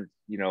different,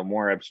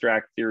 more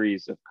abstract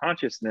theories of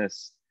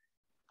consciousness,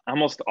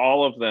 almost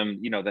all of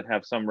them, that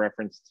have some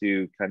reference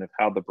to kind of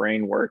how the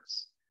brain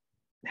works,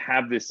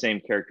 have this same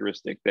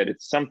characteristic, that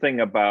it's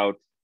something about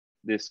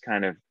this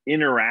kind of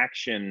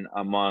interaction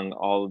among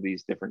all of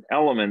these different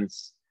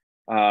elements,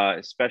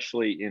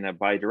 especially in a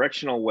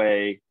bidirectional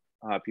way.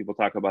 People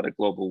talk about a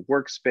global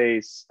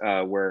workspace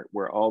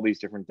where all these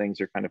different things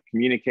are kind of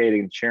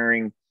communicating and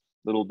sharing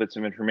little bits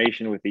of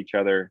information with each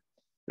other.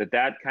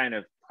 That kind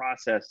of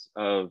process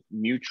of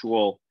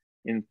mutual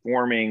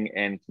informing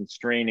and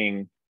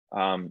constraining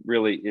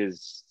really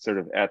is sort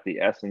of at the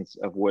essence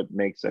of what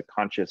makes a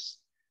conscious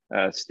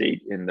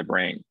state in the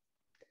brain.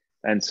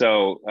 And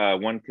so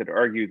one could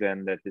argue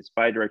then that this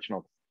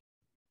bidirectional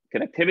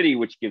connectivity,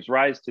 which gives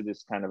rise to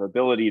this kind of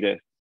ability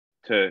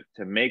to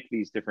make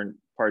these different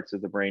parts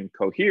of the brain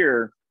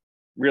cohere,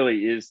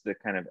 really is the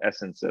kind of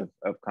essence of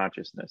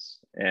consciousness.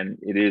 And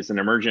it is an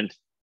emergent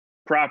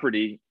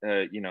property,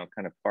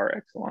 kind of par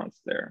excellence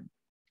there.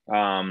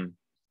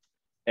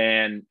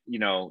 And,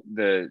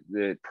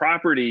 the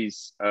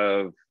properties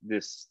of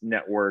this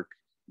network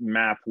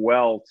map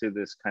well to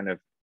this kind of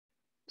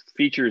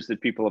features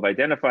that people have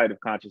identified of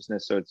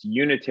consciousness. So it's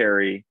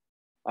unitary,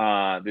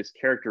 this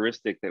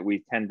characteristic that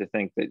we tend to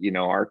think that,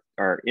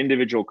 our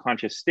individual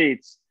conscious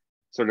states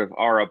sort of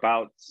are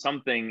about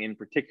something in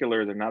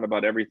particular. They're not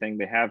about everything.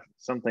 They have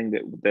something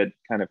that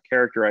kind of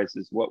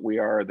characterizes what we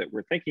are, that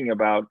we're thinking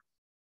about.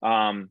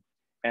 And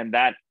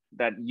that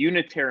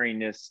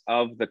unitariness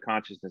of the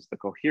consciousness, the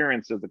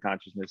coherence of the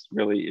consciousness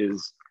really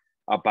is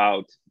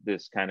about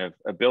this kind of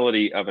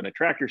ability of an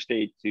attractor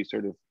state to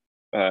sort of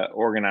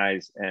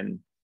organize and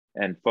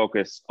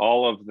focus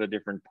all of the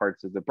different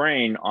parts of the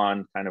brain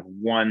on kind of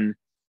one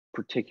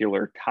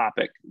particular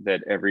topic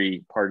that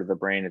every part of the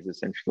brain is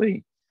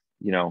essentially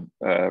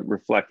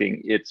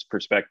reflecting its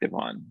perspective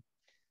on.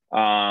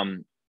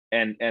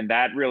 And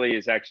that really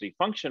is actually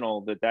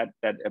functional,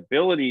 that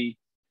ability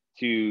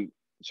to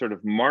sort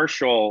of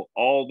marshal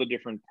all the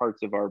different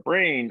parts of our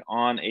brain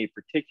on a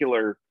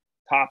particular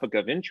topic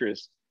of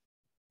interest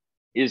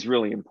is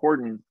really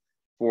important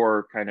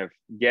for kind of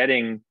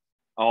getting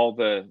all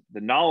the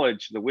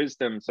knowledge, the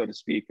wisdom, so to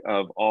speak,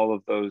 of all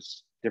of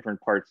those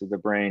different parts of the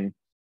brain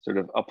sort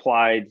of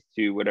applied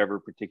to whatever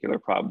particular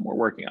problem we're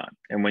working on.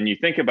 And when you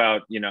think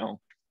about,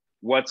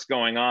 what's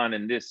going on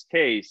in this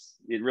case,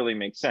 it really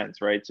makes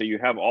sense, right? So you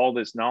have all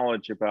this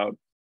knowledge about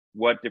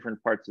what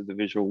different parts of the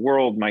visual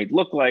world might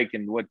look like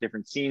and what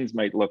different scenes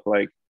might look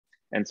like.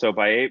 And so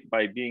by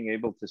being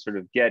able to sort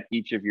of get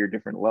each of your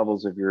different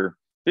levels of your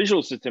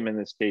visual system in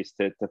this case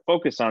to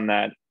focus on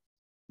that,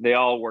 they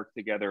all work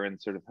together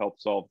and sort of help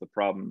solve the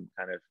problem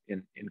kind of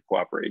in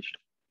cooperation.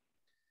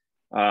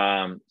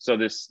 So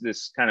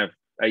this kind of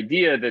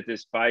idea that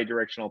this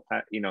bidirectional,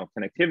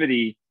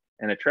 connectivity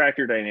and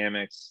attractor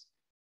dynamics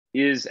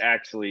is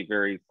actually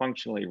very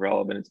functionally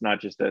relevant. It's not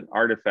just an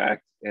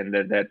artifact, and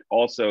that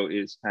also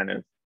is kind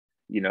of,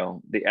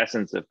 the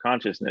essence of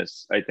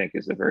consciousness, I think,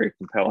 is a very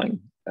compelling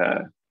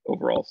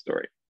overall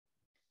story.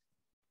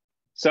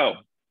 So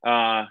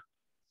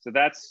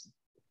that's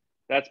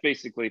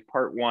basically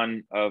part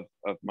one of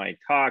my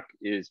talk,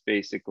 is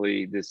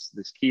basically this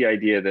key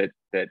idea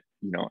that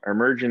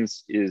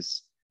emergence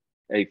is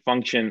a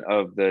function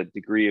of the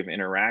degree of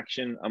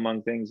interaction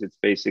among things. It's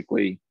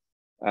basically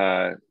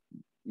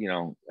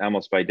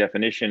almost by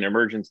definition,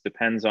 emergence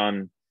depends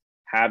on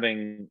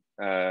having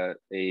a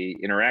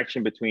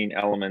interaction between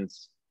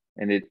elements,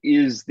 and it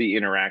is the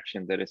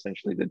interaction that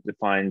essentially that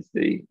defines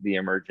the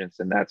emergence.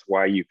 And that's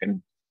why you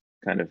can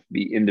kind of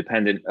be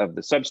independent of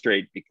the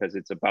substrate, because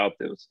it's about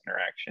those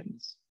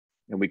interactions.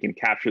 And we can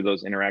capture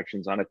those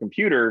interactions on a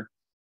computer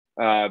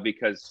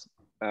because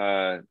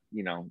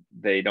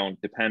they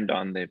don't depend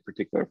on the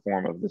particular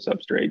form of the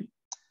substrate.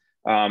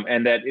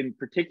 And that in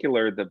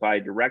particular, the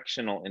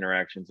bidirectional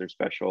interactions are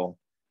special.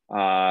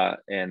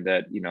 And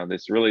that,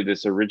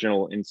 this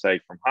original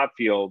insight from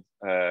Hopfield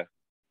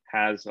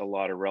has a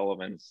lot of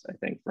relevance, I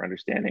think, for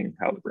understanding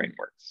how the brain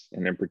works.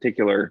 And in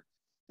particular,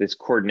 this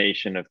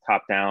coordination of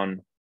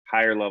top-down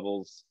higher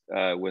levels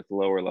with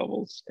lower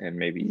levels, and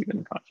maybe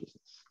even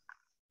consciousness.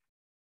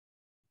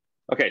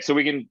 Okay, so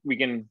we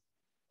can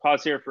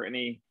pause here for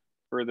any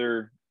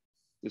further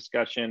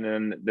discussion.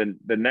 And then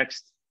the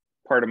next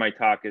part of my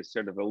talk is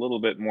sort of a little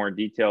bit more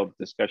detailed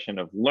discussion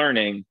of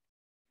learning,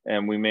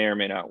 and we may or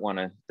may not want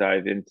to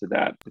dive into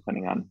that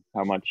depending on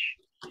how much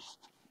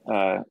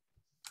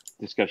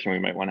discussion we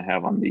might want to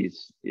have on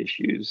these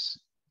issues.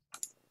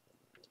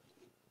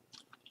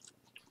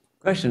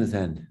 Questions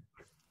then?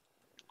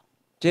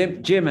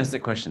 Jim has the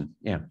question.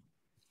 Yeah.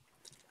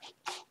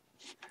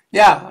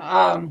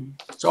 Yeah.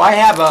 So I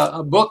have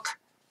a book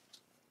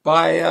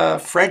by a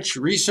French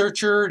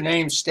researcher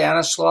named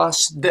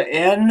Stanislas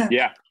Dehaene.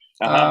 Yeah.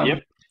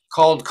 Yep.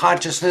 Called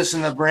Consciousness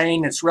in the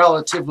Brain. It's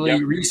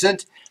relatively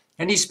recent.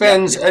 And he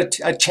spends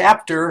a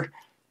chapter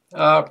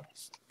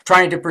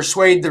trying to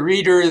persuade the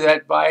reader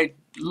that by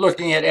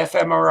looking at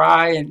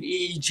fMRI and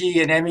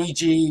EEG and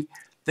MEG,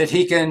 that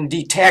he can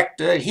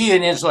detect, he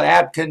and his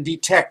lab can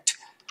detect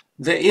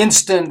the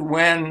instant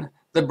when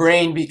the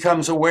brain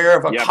becomes aware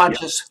of a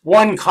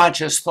one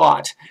conscious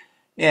thought.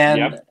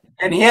 And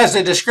he has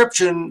a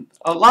description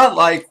a lot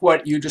like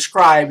what you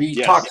describe. He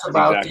talks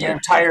about the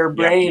entire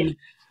brain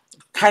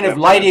kind of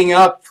lighting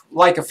up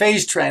like a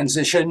phase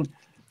transition.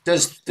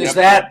 Does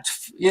that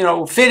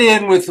fit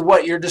in with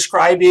what you're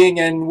describing,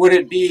 and would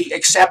it be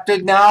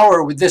accepted now,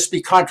 or would this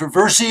be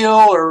controversial?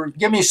 Or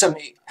give me some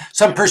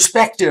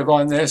perspective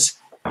on this.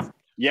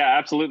 Yeah,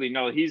 absolutely.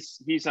 No,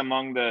 he's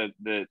among the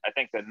I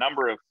think the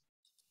number of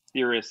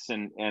theorists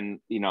and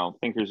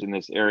thinkers in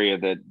this area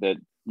that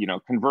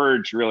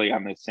converge really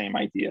on the same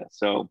idea.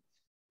 So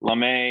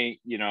Lamé,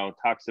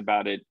 talks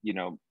about it,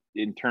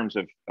 in terms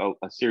of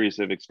a series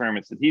of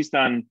experiments that he's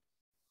done.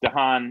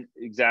 Dehaene,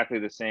 exactly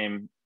the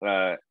same,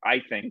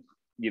 I think,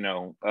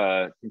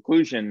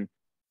 conclusion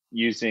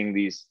using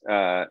these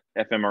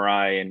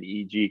fMRI and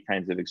EEG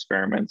kinds of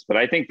experiments. But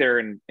I think they're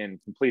in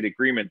complete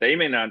agreement. They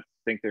may not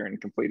think they're in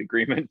complete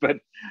agreement, but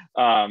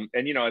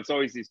it's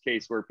always this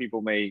case where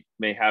people may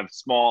have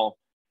small,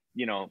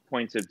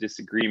 points of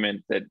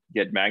disagreement that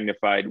get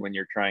magnified when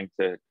you're trying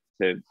to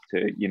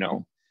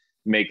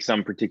make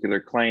some particular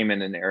claim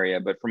in an area.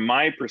 But from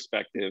my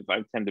perspective,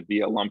 I tend to be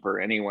a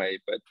lumper anyway,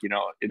 but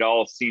it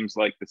all seems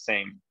like the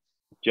same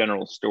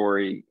general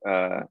story.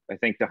 I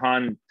think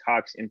Dehaene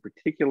talks in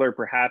particular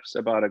perhaps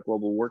about a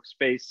global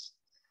workspace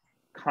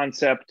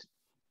concept,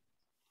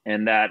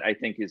 and that I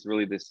think is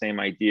really the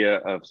same idea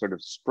of sort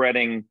of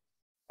spreading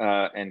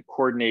and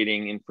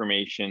coordinating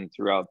information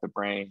throughout the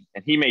brain.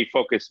 And he may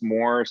focus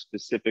more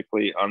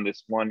specifically on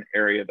this one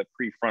area, the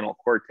prefrontal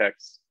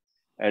cortex,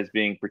 as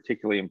being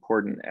particularly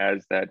important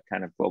as that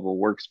kind of global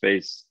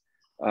workspace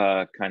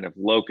kind of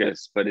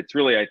locus. But it's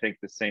really, I think,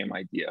 the same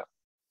idea.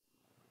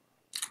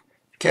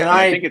 Can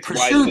I think it's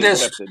pursue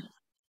this? Accepted.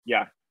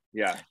 Yeah.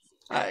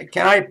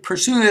 Can I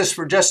pursue this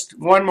for just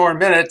one more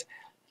minute?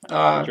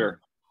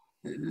 Sure.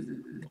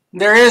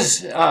 There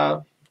is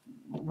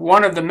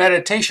one of the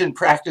meditation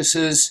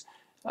practices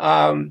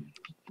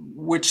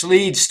which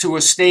leads to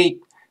a state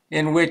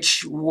in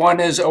which one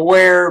is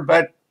aware,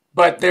 but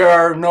there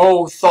are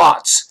no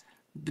thoughts,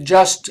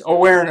 just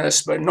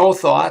awareness, but no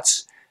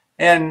thoughts.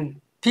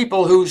 And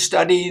people who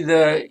study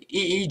the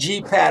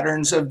EEG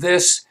patterns of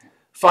this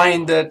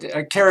find that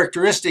a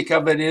characteristic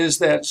of it is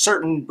that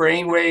certain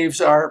brain waves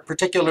are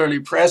particularly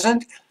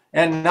present.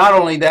 And not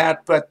only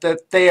that, but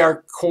that they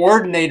are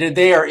coordinated,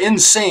 they are in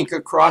sync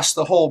across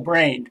the whole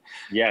brain.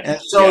 Yes.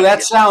 And so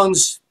that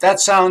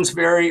sounds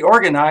very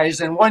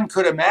organized, and one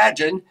could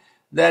imagine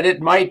that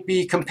it might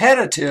be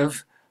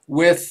competitive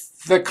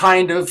with the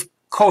kind of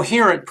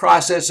coherent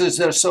processes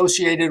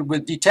associated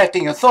with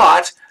detecting a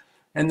thought,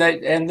 and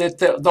that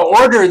the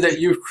order that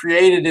you've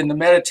created in the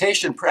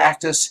meditation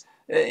practice,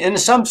 in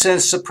some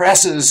sense,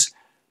 suppresses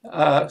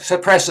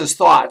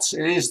thoughts.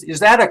 Is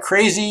that a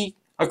crazy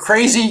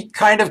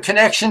kind of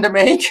connection to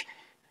make?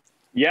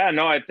 Yeah,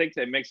 no, I think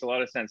that makes a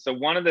lot of sense. So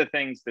one of the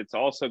things that's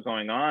also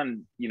going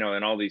on, in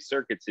all these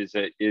circuits is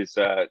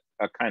a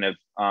kind of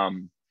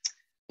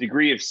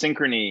degree of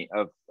synchrony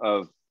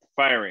of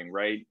firing,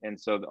 right? And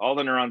so all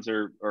the neurons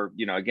are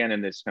again,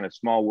 in this kind of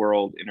small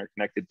world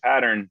interconnected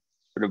pattern,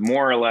 sort of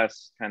more or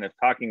less kind of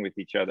talking with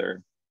each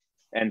other.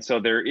 And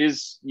so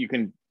you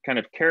can kind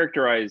of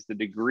characterize the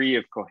degree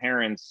of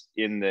coherence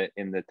in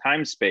the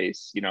time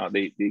space,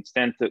 the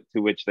extent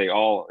to which they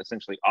all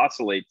essentially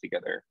oscillate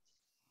together.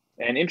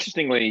 And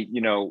interestingly,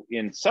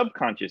 in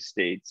subconscious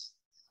states,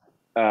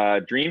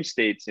 dream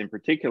states in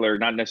particular,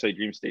 not necessarily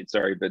dream states,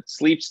 sorry, but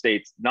sleep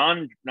states,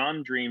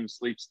 non-dream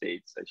sleep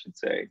states, I should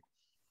say,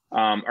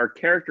 are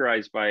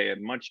characterized by a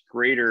much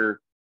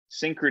greater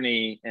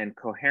synchrony and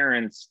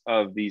coherence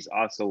of these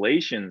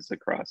oscillations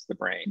across the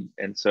brain.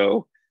 And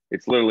so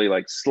it's literally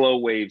like slow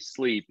wave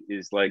sleep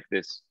is like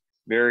this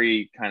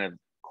very kind of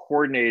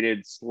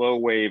coordinated slow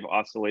wave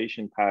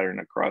oscillation pattern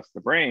across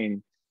the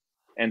brain.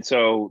 And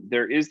so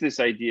there is this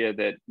idea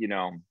that,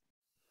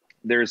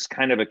 there's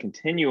kind of a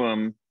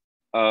continuum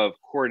of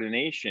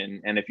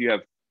coordination. And if you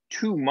have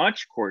too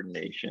much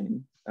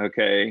coordination,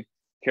 okay,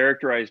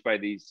 characterized by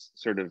these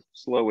sort of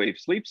slow wave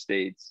sleep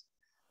states,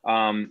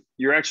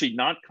 you're actually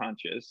not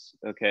conscious,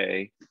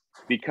 okay,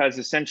 because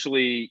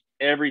essentially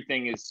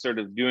everything is sort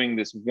of doing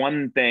this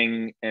one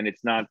thing and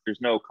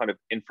there's no kind of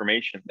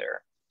information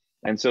there.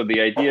 And so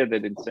the idea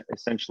that it's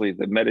essentially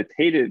the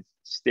meditative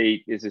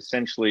state is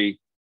essentially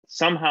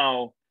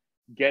somehow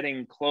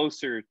getting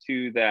closer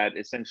to that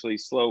essentially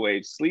slow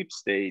wave sleep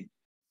state,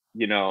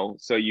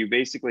 so you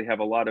basically have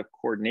a lot of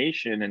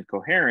coordination and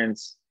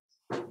coherence,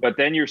 but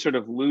then you're sort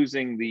of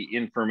losing the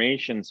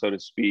information, so to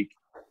speak.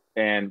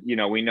 And,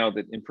 we know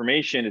that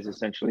information is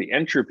essentially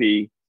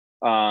entropy.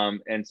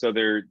 And so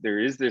there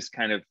is this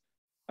kind of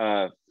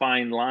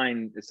fine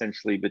line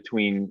essentially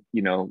between,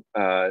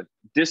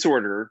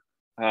 disorder,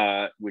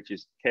 which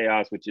is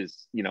chaos, which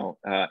is,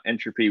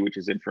 entropy, which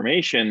is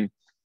information,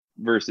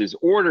 versus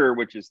order,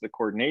 which is the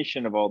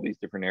coordination of all these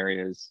different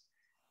areas.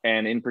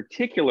 And in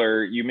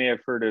particular, you may have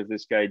heard of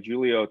this guy,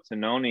 Giulio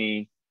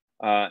Tononi,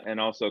 and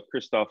also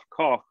Christoph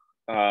Koch.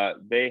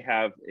 They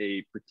have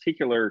a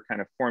particular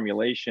kind of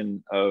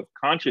formulation of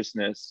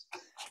consciousness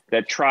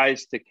that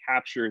tries to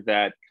capture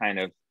that kind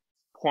of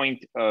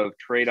point of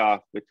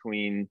trade-off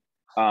between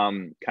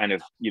kind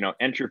of,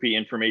 entropy,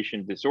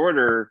 information,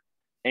 disorder,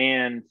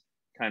 and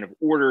kind of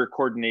order,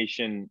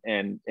 coordination,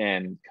 and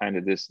kind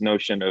of this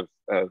notion of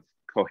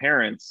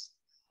coherence,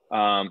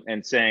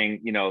 and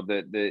saying,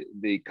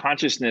 the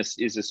consciousness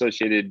is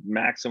associated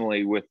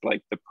maximally with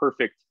like the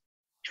perfect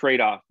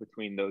trade-off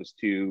between those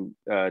two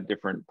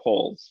different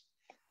poles.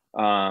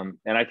 And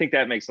I think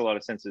that makes a lot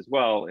of sense as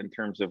well in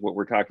terms of what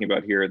we're talking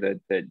about here,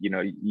 that you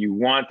know, you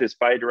want this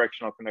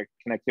bidirectional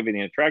connectivity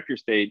in a tractor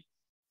state,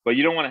 but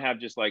you don't want to have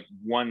just like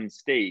one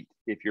state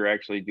if you're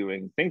actually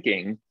doing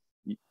thinking.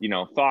 You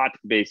know, thought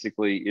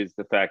basically is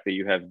the fact that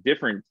you have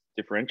different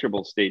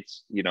differentiable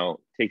states, you know,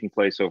 taking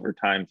place over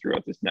time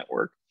throughout this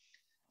network.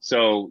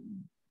 So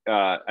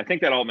I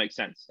think that all makes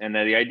sense. And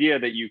that the idea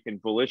that you can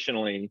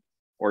volitionally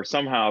or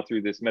somehow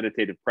through this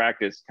meditative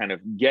practice kind of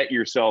get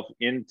yourself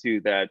into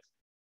that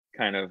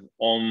kind of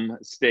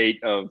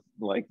state of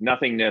like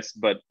nothingness,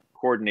 but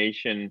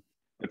coordination,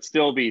 but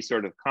still be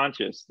sort of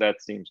conscious,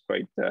 that seems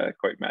quite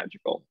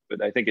magical.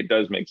 But I think it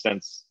does make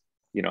sense,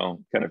 you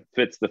know, kind of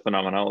fits the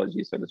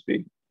phenomenology, so to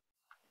speak.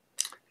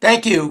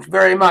 Thank you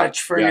very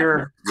much for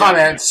your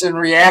comments and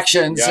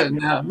reactions,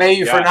 and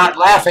maybe for not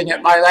laughing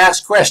at my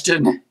last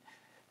question.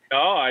 No,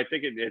 I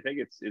think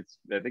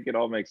it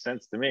all makes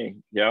sense to me.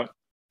 Yeah.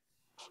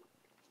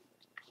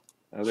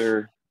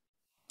 Other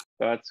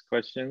thoughts,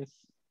 questions?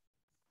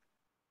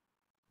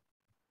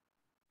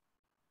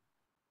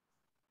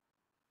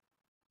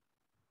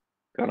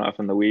 Gone off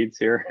in the weeds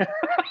here.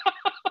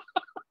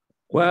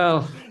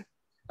 Well,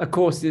 of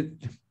course,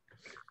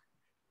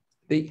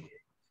 the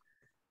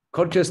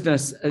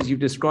consciousness, as you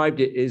described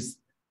it, is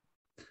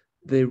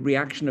the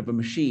reaction of a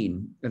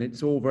machine, and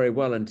it's all very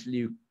well until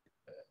you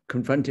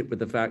confront it with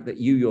the fact that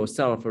you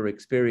yourself are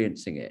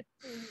experiencing it.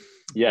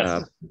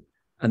 Yes.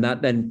 And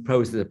that then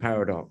poses a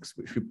paradox,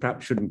 which we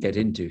perhaps shouldn't get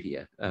into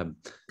here,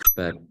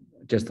 but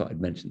just thought I'd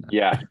mention that.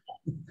 Yeah,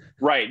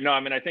 right. No, I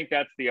mean, I think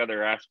that's the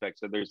other aspect.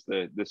 So there's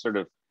the sort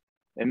of,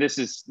 and this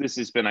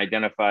has been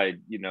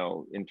identified, you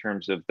know, in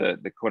terms of the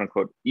quote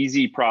unquote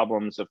easy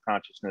problems of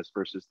consciousness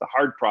versus the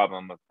hard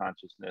problem of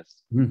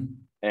consciousness. Mm.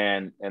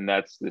 And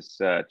that's this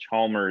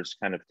Chalmers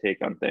kind of take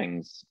on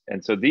things.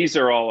 And so these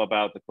are all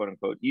about the quote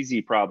unquote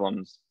easy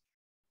problems.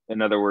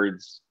 In other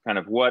words, kind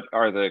of what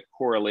are the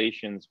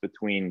correlations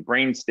between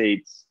brain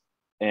states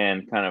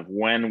and kind of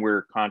when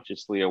we're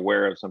consciously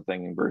aware of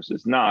something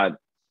versus not.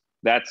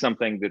 That's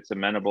something that's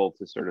amenable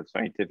to sort of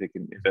scientific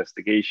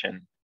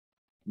investigation.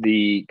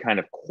 The kind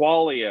of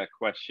qualia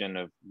question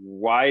of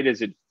why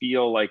does it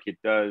feel like it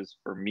does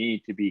for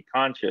me to be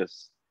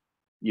conscious,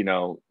 you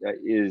know,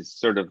 is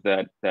sort of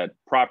that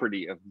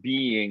property of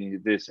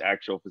being this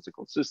actual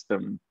physical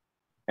system.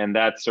 And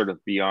that's sort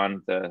of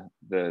beyond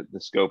the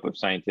scope of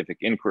scientific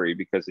inquiry,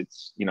 because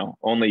it's, you know,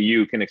 only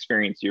you can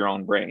experience your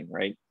own brain,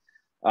 right?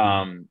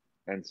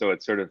 And so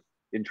it's sort of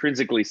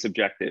intrinsically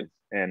subjective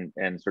and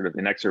sort of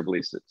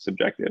inexorably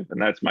subjective.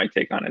 And that's my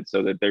take on it.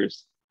 So that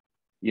there's,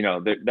 you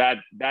know,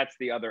 that's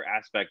the other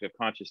aspect of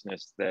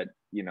consciousness that,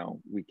 you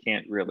know, we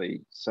can't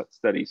really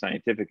study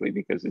scientifically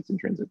because it's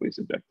intrinsically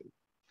subjective.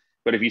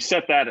 But if you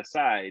set that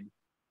aside,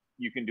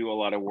 you can do a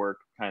lot of work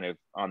kind of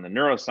on the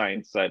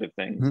neuroscience side of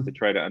things to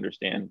try to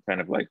understand kind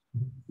of like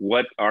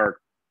what are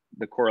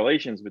the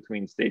correlations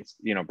between states,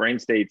 you know, brain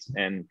states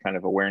and kind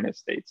of awareness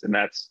states. And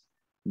that's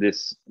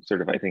this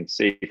sort of, I think,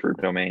 safer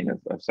domain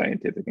of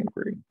scientific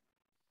inquiry.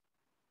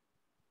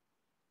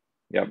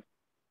 Yep.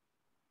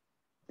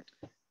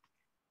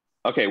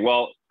 Okay,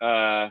 well,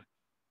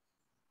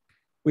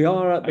 we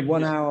are at the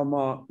 1 hour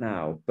mark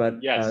now, but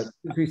yes.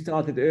 Since we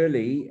started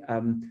early,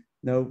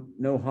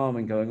 no harm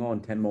in going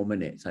on 10 more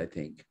minutes, I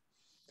think.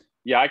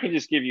 Yeah, I can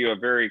just give you a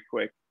very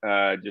quick,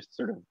 just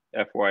sort of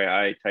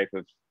FYI type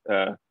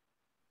of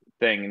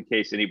thing in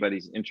case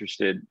anybody's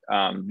interested.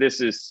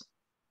 This is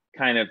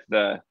kind of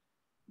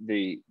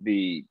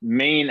the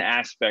main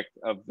aspect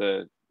of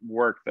the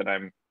work that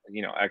I'm,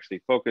 you know,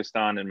 actually focused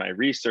on in my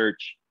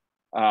research,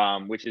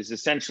 which is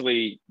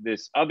essentially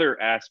this other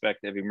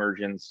aspect of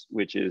emergence,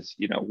 which is,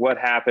 you know, what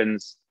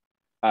happens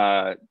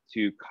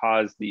to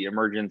cause the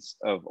emergence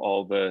of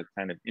all the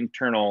kind of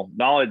internal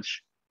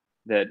knowledge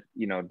that,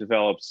 you know,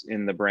 develops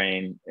in the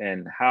brain,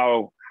 and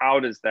how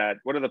does that,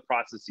 what are the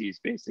processes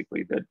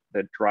basically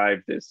that drive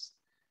this,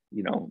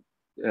 you know,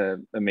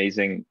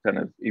 amazing kind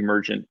of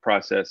emergent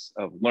process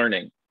of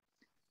learning.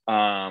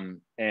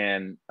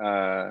 And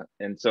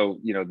so,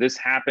 you know, this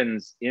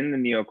happens in the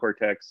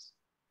neocortex.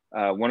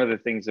 One of the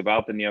things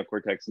about the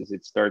neocortex is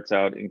it starts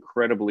out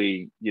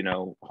incredibly, you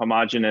know,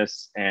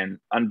 homogeneous and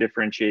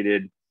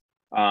undifferentiated.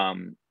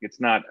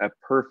 It's not a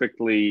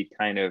perfectly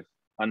kind of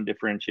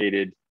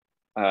undifferentiated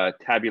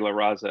tabula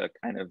rasa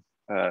kind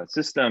of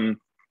system.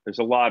 There's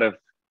a lot of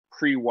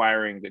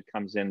pre-wiring that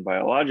comes in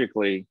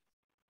biologically,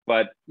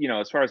 but, you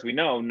know, as far as we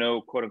know, no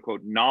quote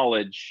unquote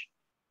knowledge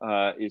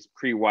is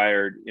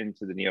pre-wired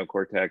into the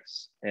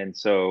neocortex. And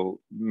so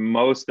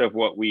most of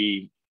what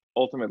we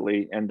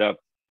ultimately end up,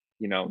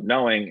 you know,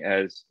 knowing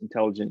as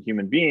intelligent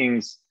human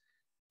beings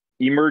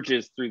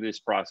emerges through this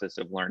process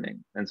of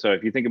learning. And so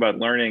if you think about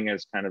learning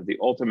as kind of the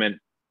ultimate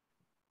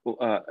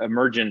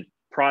emergent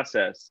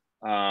process,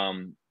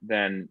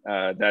 then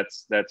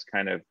that's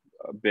kind of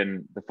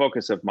been the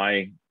focus of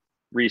my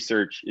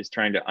research, is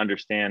trying to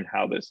understand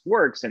how this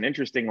works. And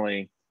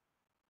interestingly,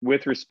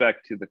 with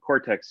respect to the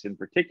cortex in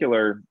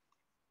particular,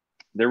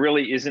 there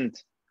really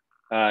isn't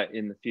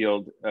in the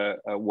field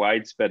a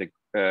widespread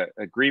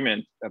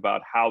agreement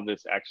about how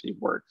this actually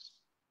works.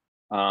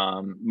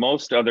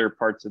 Most other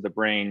parts of the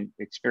brain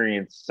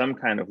experience some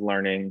kind of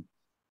learning,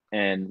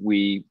 and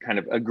we kind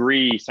of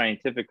agree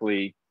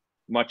scientifically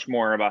much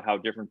more about how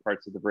different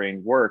parts of the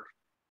brain work,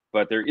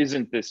 but there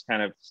isn't this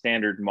kind of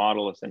standard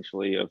model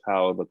essentially of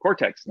how the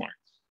cortex learns,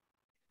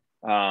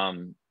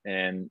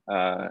 and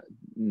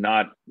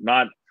not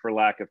for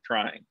lack of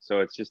trying. So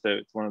it's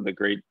one of the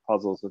great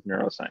puzzles of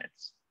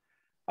neuroscience.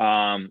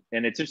 And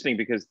it's interesting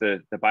because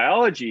the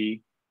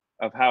biology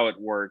of how it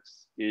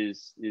works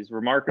is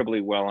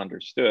remarkably well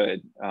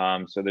understood.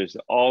 So there's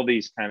all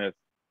these kind of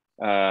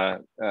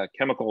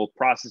chemical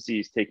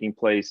processes taking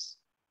place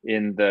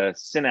in the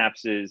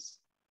synapses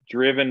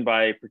driven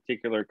by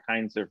particular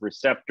kinds of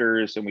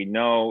receptors. And we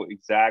know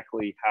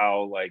exactly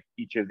how like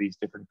each of these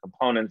different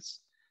components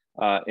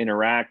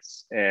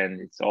interacts, and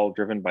it's all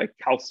driven by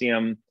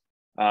calcium.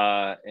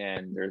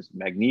 And there's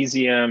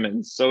magnesium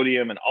and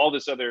sodium and all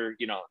this other,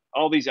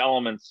 all these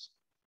elements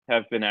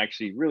have been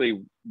actually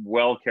really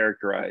well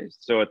characterized.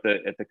 So at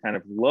the kind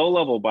of low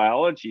level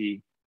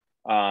biology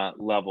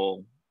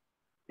level,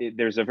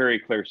 there's a very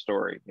clear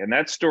story. And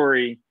that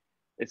story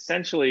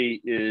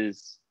essentially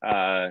is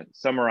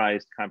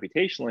summarized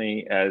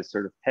computationally as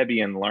sort of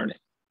Hebbian learning,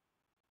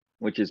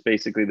 which is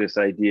basically this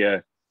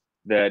idea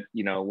that,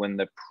 when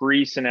the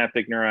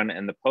presynaptic neuron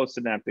and the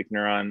postsynaptic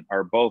neuron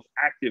are both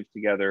active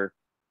together,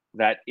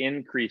 that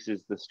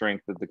increases the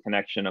strength of the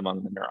connection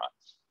among the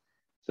neurons.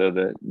 So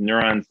the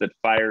neurons that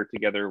fire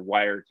together,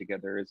 wire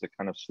together is a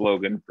kind of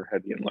slogan for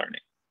Hebbian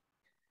learning.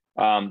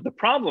 The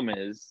problem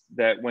is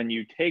that when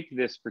you take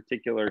this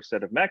particular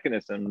set of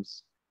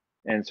mechanisms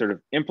and sort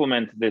of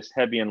implement this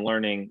Hebbian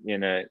learning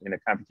in a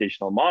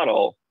computational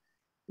model,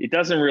 it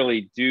doesn't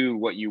really do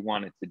what you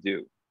want it to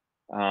do.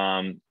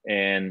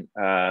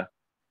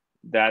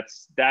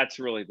 That's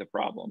really the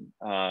problem,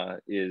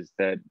 is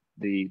that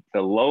the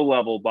low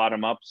level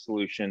bottom up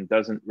solution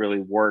doesn't really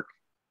work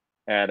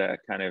at a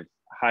kind of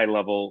high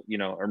level,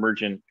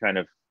 emergent kind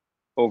of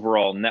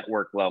overall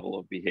network level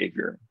of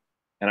behavior.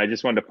 And I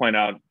just wanted to point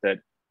out that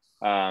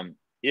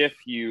if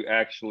you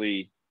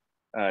actually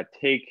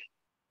take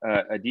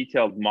a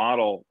detailed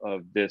model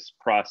of this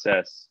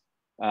process,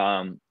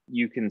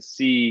 you can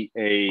see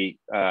a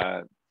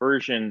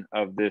version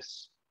of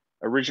this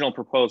original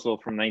proposal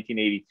from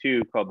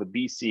 1982 called the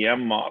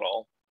BCM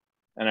model.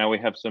 And now we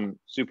have some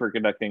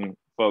superconducting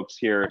folks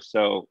here.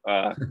 So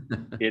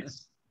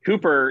it's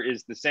Cooper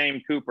is the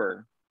same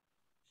Cooper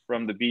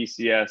from the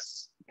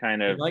BCS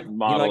kind of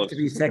model. He likes to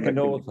be second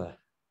author.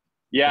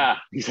 Yeah,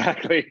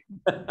 exactly.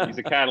 He's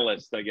a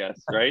catalyst, I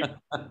guess, right?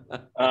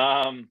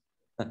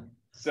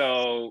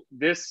 So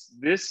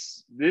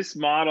this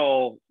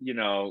model,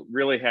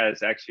 really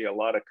has actually a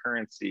lot of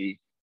currency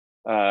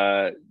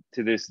to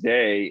this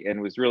day,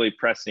 and was really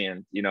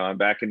prescient.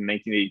 Back in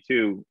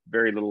 1982,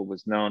 very little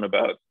was known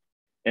about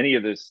any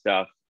of this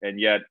stuff, and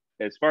yet,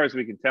 as far as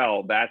we can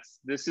tell,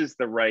 this is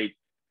the right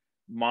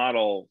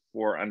model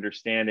for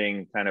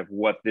understanding kind of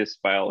what this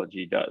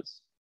biology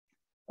does.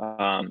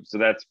 So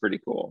that's pretty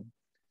cool.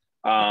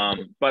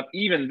 But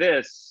even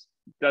this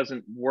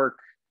doesn't work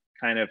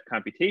kind of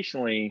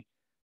computationally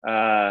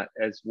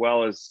as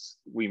well as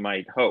we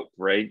might hope,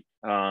 right?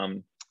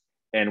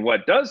 And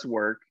what does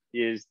work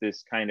is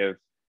this kind of,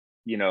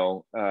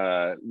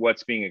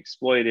 what's being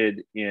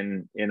exploited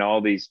in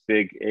all these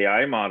big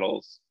AI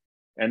models.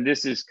 And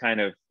this is kind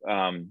of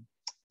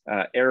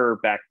error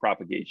back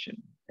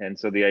propagation. And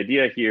so the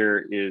idea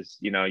here is,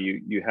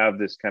 you have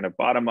this kind of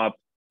bottom up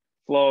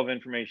flow of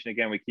information.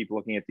 Again, we keep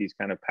looking at these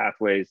kind of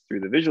pathways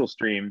through the visual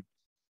stream.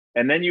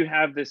 And then you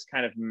have this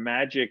kind of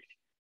magic,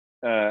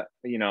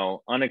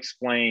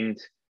 unexplained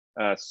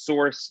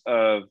source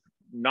of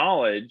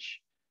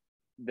knowledge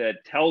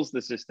that tells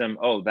the system,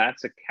 oh,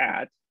 that's a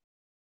cat.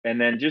 And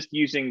then just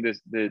using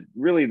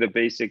the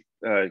basic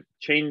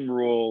chain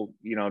rule,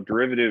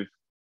 derivative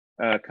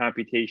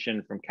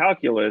computation from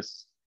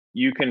calculus,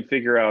 you can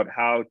figure out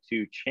how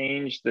to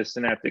change the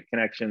synaptic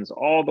connections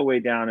all the way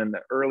down in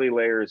the early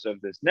layers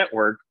of this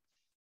network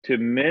to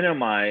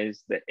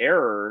minimize the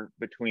error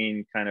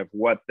between kind of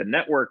what the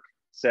network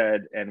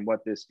said and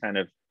what this kind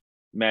of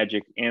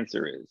magic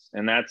answer is.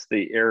 And that's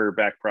the error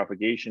back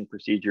propagation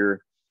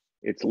procedure.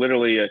 It's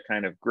literally a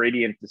kind of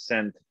gradient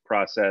descent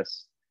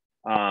process.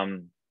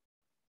 And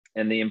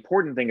the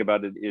important thing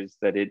about it is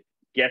that it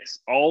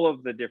gets all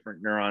of the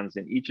different neurons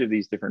in each of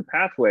these different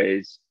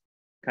pathways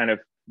kind of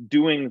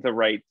doing the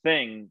right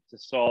thing to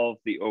solve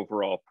the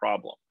overall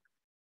problem.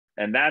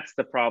 And that's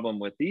the problem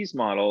with these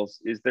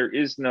models, is there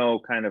is no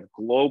kind of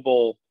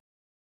global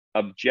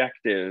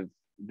objective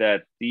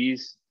that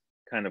these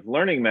kind of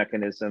learning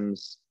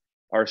mechanisms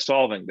are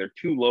solving. They're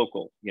too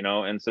local,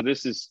 and so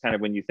this is kind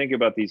of, when you think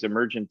about these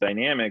emergent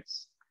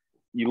dynamics,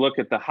 you look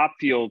at the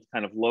Hopfield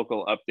kind of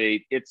local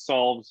update, it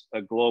solves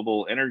a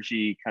global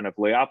energy kind of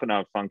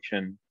Lyapunov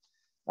function.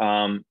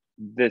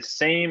 The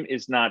same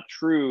is not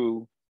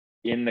true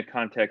in the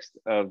context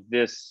of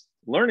this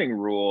learning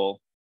rule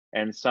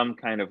and some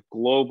kind of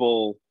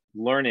global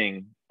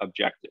learning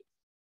objective.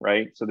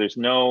 right? So there's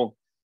no,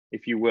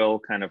 if you will,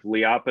 kind of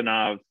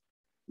Lyapunov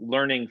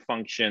learning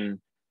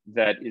function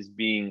that is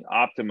being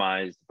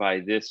optimized by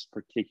this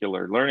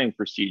particular learning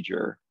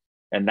procedure.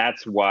 And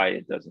that's why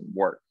it doesn't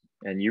work.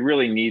 And you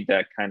really need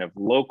that kind of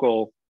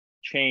local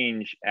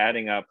change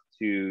adding up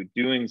to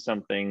doing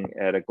something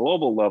at a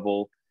global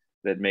level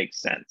that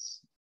makes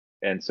sense.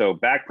 And so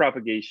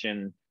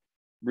backpropagation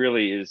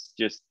really is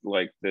just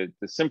like the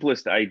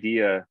simplest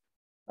idea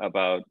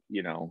about,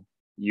 you know,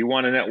 you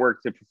want a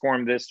network to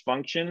perform this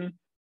function,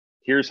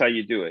 here's how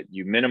you do it.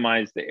 You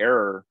minimize the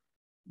error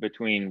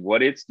between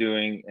what it's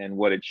doing and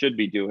what it should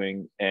be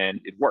doing, and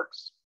it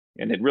works.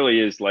 And it really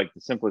is like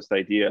the simplest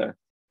idea,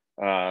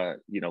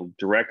 you know,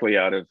 directly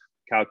out of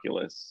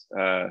calculus,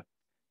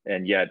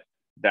 and yet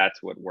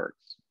that's what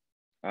works.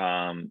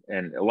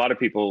 And a lot of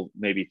people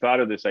maybe thought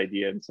of this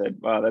idea and said,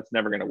 well, that's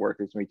never going to work.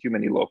 There's going to be too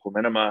many local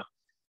minima.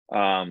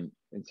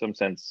 In some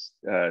sense,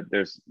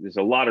 there's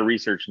a lot of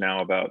research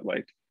now about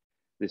like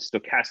this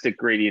stochastic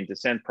gradient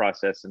descent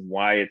process and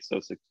why it's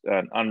so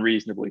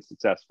unreasonably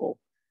successful.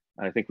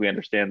 And I think we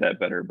understand that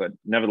better, but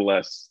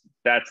nevertheless,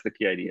 that's the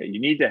key idea.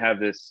 You need to have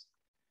this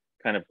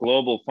kind of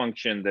global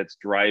function that's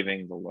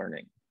driving the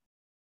learning.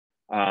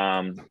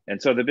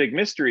 And so the big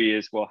mystery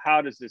is, well,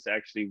 how does this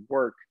actually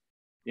work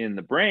in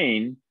the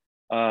brain?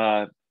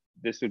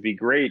 This would be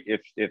great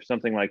if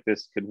something like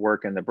this could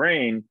work in the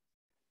brain,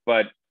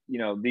 but you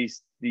know,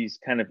 these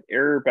kind of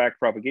error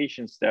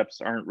backpropagation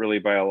steps aren't really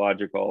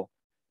biological.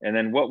 And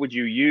then what would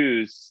you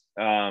use,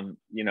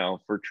 you know,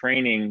 for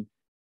training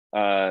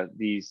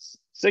these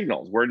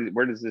signals?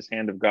 Where does this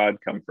hand of God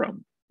come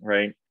from,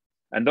 right?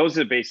 And those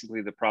are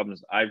basically the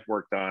problems I've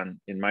worked on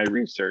in my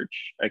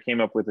research. I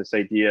came up with this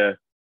idea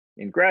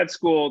in grad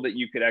school that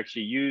you could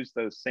actually use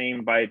those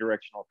same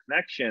bidirectional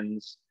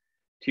connections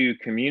to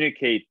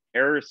communicate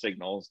error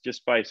signals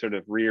just by sort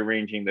of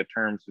rearranging the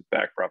terms with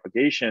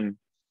backpropagation.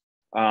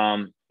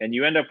 And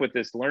you end up with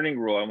this learning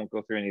rule. I won't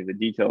go through any of the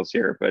details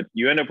here, but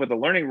you end up with a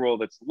learning rule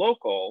that's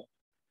local,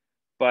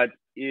 but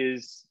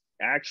is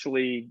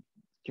actually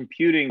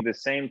computing the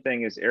same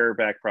thing as error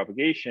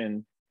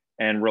backpropagation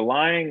and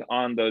relying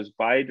on those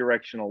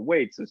bidirectional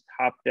weights, those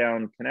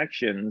top-down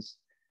connections,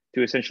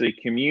 to essentially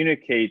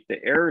communicate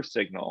the error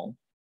signal.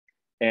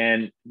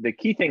 And the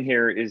key thing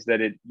here is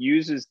that it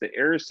uses the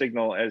error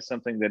signal as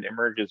something that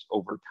emerges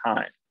over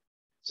time.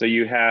 So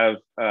you have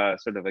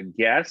sort of a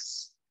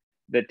guess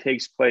that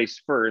takes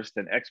place first,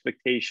 an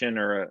expectation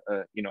or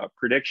a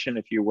prediction,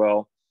 if you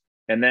will.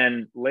 And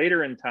then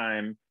later in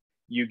time,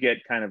 you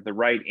get kind of the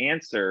right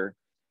answer.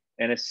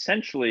 And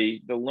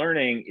essentially, the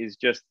learning is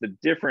just the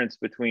difference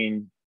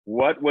between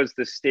what was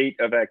the state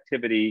of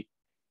activity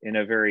in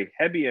a very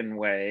Hebbian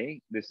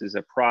way. This is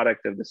a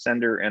product of the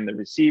sender and the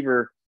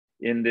receiver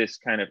in this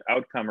kind of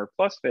outcome or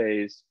plus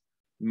phase,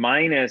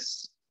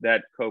 minus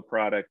that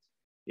co-product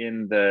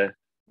in the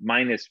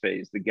minus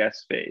phase, the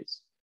guess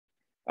phase.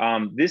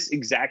 This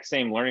exact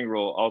same learning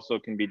rule also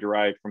can be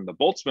derived from the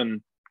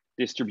Boltzmann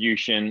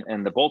distribution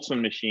and the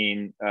Boltzmann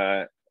machine.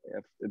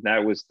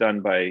 That was done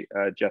by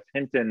Jeff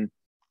Hinton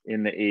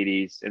in the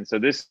 80s. And so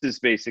this is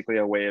basically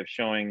a way of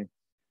showing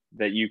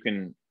that you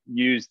can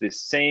use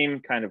this same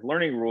kind of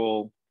learning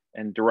rule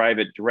and derive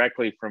it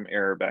directly from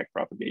error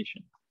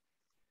backpropagation.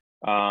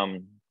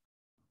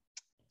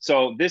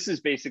 So this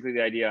is basically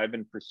the idea I've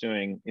been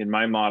pursuing in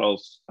my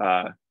models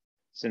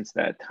since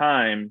that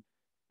time.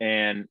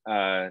 And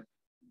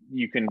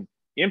you can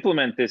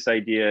implement this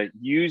idea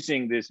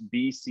using this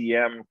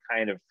BCM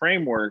kind of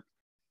framework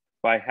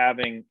by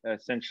having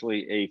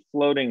essentially a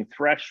floating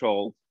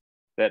threshold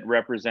that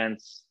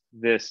represents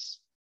this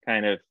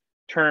kind of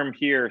term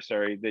here,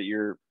 that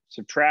you're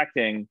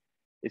subtracting,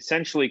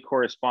 essentially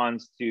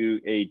corresponds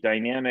to a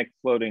dynamic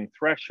floating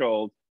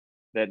threshold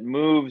that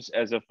moves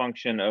as a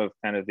function of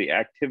kind of the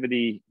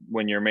activity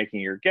when you're making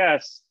your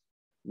guess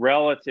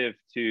relative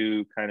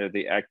to kind of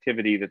the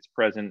activity that's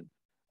present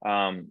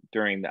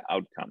during the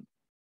outcome.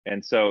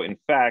 And so in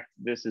fact,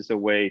 this is a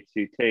way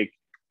to take,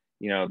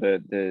 you know,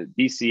 the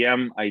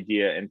BCM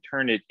idea and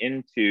turn it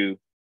into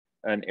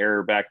an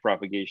error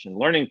backpropagation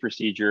learning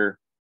procedure,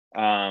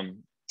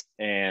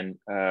 and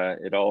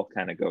it all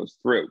kind of goes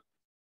through.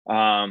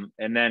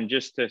 And then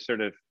just to sort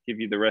of give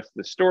you the rest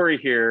of the story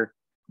here,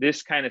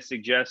 this kind of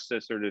suggests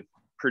a sort of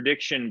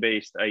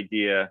prediction-based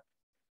idea.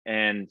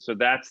 And so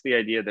that's the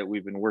idea that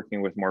we've been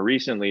working with more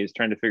recently, is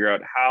trying to figure out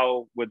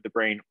how would the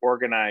brain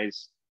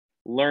organize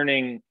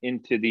learning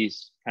into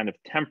these kind of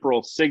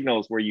temporal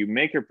signals where you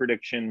make a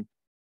prediction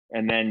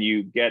and then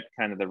you get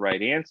kind of the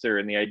right answer.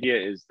 And the idea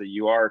is that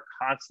you are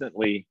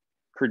constantly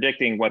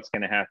predicting what's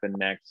going to happen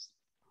next.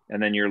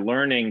 And then you're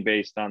learning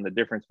based on the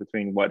difference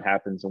between what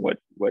happens and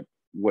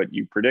what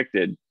you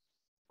predicted.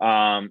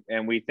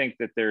 And we think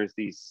that there's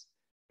these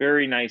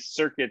very nice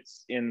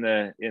circuits in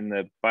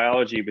the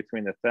biology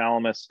between the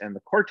thalamus and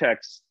the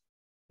cortex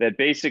that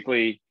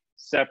basically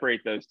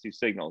separate those two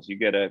signals. You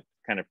get a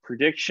kind of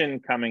prediction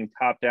coming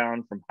top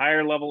down from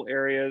higher level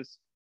areas.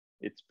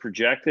 It's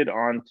projected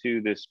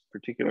onto this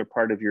particular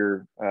part of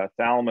your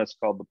thalamus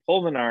called the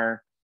pulvinar.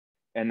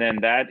 And then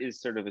that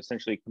is sort of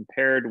essentially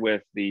compared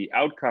with the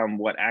outcome,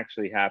 what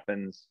actually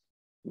happens,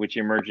 which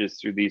emerges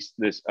through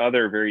this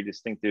other very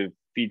distinctive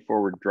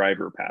feed-forward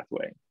driver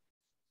pathway.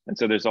 And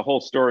so there's a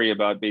whole story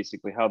about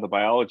basically how the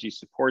biology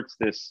supports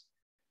this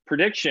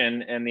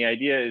prediction. And the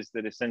idea is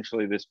that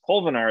essentially this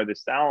pulvinar,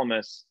 this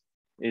thalamus,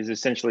 is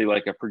essentially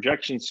like a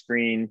projection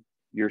screen.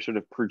 You're sort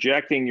of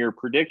projecting your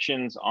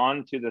predictions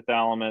onto the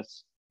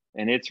thalamus,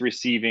 and it's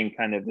receiving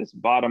kind of this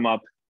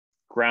bottom-up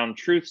ground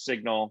truth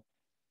signal.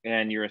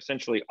 And you're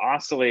essentially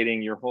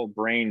oscillating your whole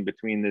brain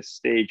between this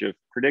stage of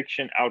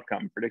prediction,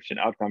 outcome, prediction,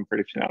 outcome,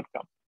 prediction,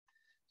 outcome.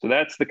 So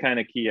that's the kind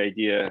of key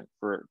idea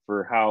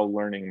for how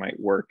learning might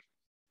work.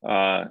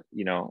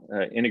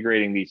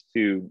 Integrating these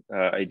two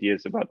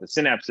ideas about the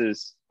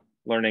synapses,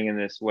 learning in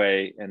this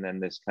way, and then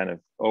this kind of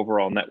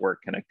overall network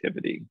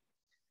connectivity.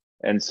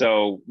 And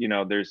so,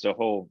 there's a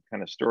whole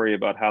kind of story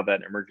about how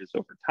that emerges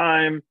over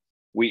time.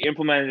 We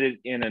implemented it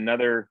in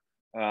another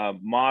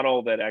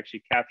model that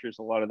actually captures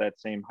a lot of that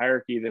same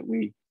hierarchy that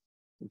we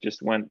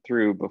just went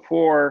through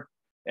before,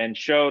 and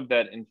showed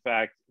that in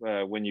fact,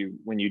 when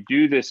you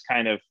do this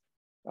kind of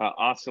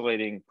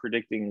oscillating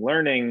predicting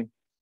learning,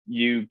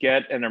 you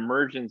get an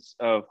emergence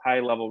of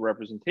high-level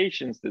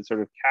representations that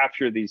sort of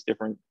capture these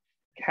different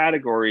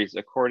categories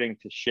according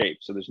to shape.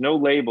 So there's no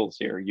labels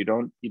here. You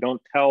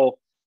don't tell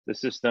the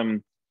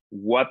system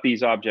what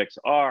these objects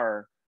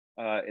are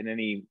in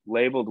any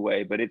labeled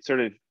way, but it sort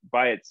of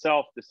by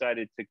itself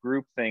decided to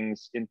group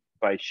things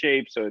by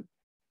shape. So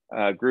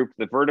it grouped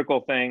the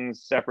vertical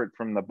things separate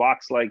from the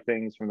box-like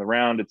things, from the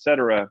round,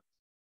 etc.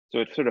 So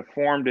it sort of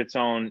formed its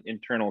own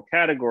internal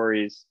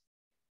categories,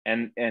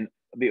 and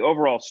the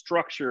overall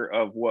structure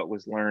of what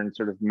was learned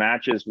sort of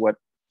matches what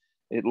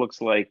it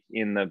looks like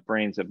in the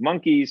brains of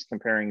monkeys,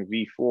 comparing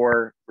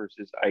V4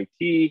 versus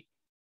IT.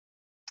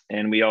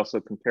 And we also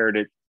compared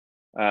it,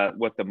 how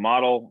the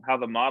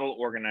model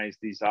organized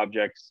these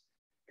objects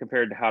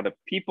compared to how the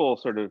people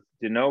sort of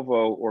de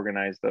novo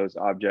organize those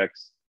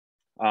objects.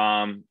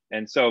 And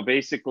so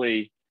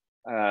basically,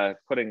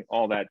 putting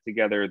all that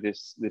together,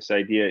 this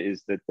idea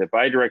is that the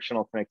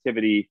bidirectional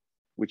connectivity,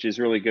 which is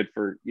really good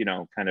for,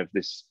 kind of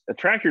this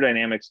attractor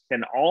dynamics,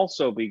 can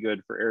also be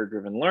good for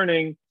error-driven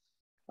learning.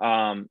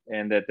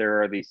 And that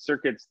there are these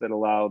circuits that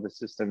allow the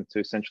system to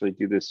essentially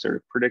do this sort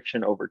of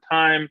prediction over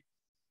time.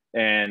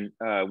 And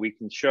we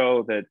can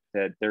show that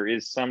there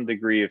is some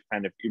degree of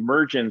kind of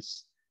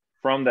emergence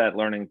from that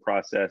learning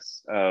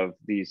process of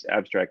these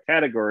abstract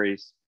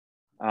categories.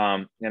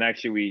 And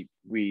actually,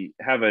 we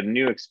have a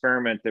new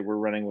experiment that we're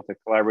running with a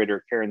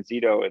collaborator, Karen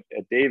Zito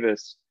at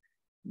Davis,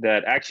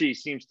 that actually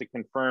seems to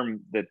confirm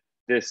that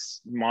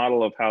this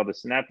model of how the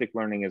synaptic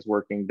learning is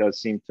working does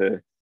seem to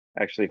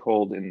actually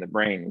hold in the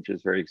brain, which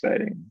is very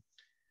exciting.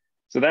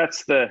 So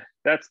that's the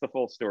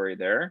full story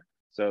there.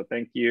 So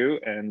thank you.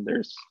 And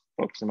there's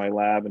folks in my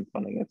lab and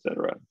funding,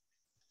 etc.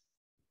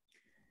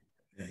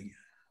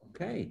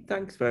 Okay,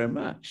 thanks very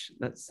much.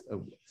 That's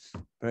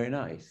very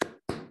nice.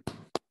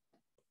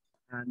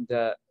 And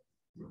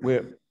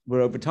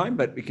we're over time,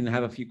 but we can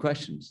have a few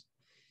questions.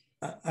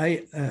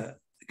 I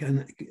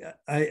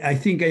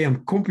think I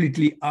am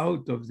completely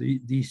out of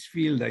this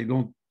field. I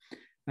don't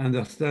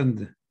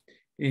understand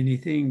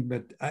anything,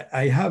 but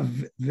I have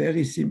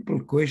very simple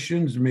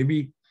questions.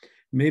 Maybe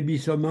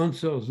some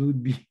answers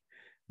would be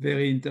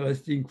very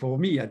interesting for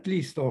me, at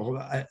least, or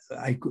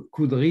I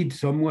could read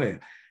somewhere.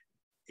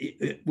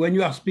 When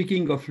you are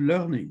speaking of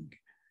learning,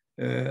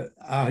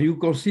 are you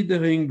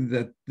considering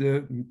that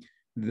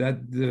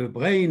the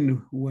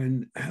brain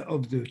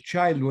of the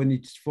child, when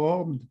it's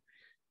formed,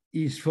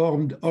 is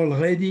formed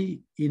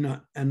already in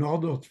an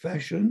ordered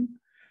fashion,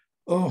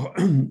 or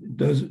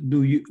does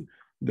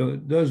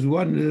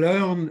one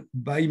learn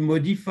by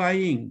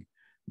modifying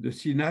the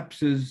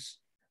synapses,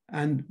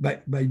 and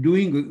by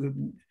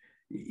doing,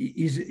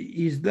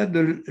 is that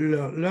the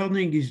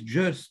learning is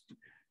just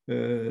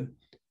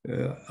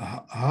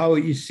how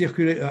is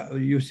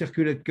you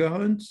circulate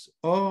currents,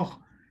 or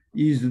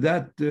is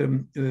that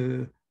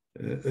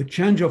a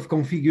change of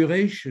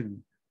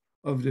configuration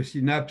of the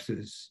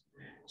synapses?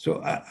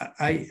 So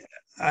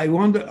I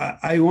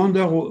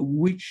wonder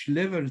which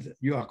level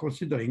you are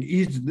considering.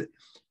 Is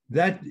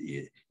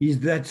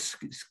that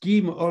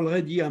scheme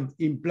already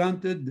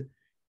implanted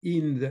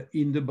in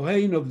the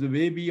brain of the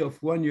baby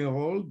of 1 year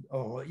old,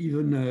 or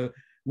even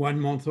 1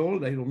 month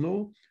old? I don't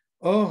know.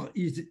 Or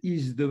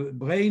is the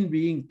brain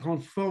being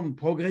transformed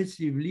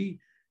progressively,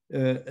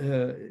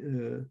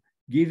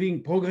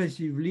 giving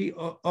progressively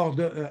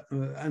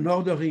an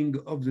ordering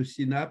of the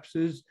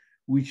synapses,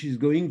 which is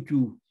going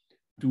to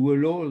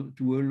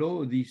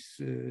allow this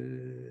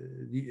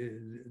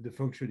the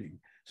functioning?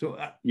 So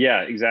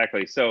yeah,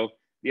 exactly. So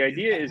the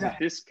idea is that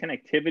this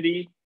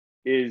connectivity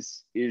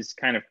is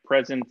kind of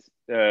present.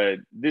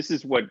 This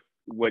is what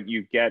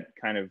you get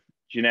kind of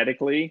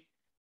genetically.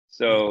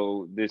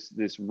 So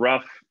this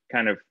rough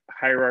kind of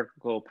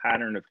hierarchical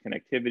pattern of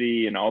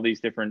connectivity and all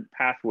these different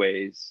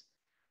pathways,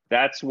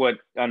 that's what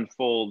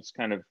unfolds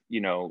kind of,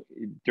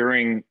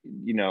 during,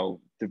 the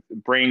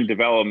brain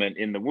development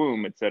in the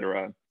womb, et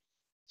cetera.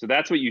 So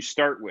that's what you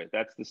start with.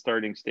 That's the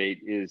starting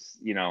state, is,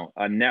 you know,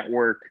 a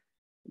network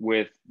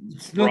with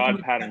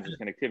broad patterns of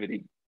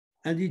connectivity.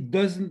 And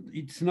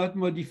it's not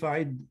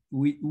modified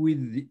with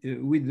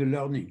the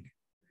learning.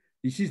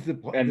 This is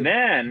and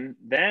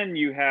then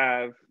you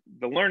have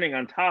the learning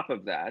on top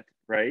of that,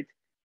 right?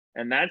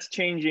 And that's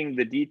changing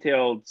the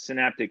detailed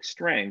synaptic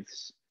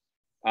strengths.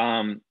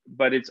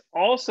 But it's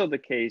also the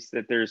case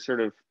that there's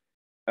sort of,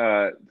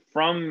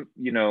 from,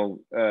 you know,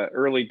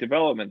 early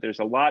development, there's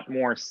a lot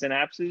more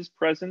synapses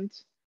present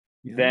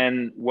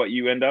than what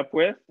you end up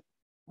with.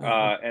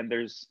 And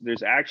there's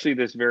actually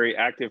this very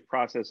active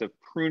process of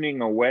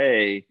pruning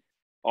away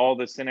all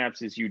the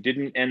synapses you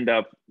didn't end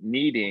up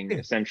needing,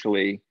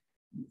 essentially.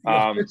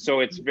 So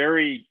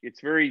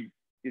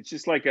it's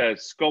just like a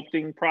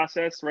sculpting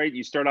process, right?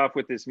 You start off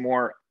with this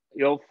more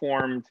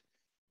ill-formed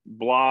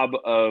blob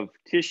of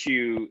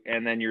tissue,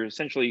 and then you're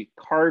essentially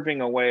carving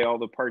away all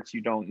the parts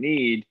you don't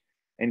need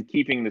and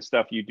keeping the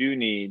stuff you do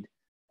need,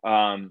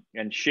 and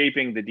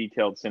shaping the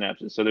detailed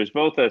synapses. So there's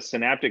both a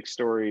synaptic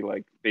story,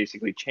 like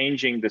basically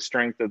changing the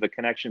strength of the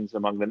connections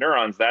among the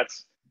neurons.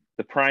 That's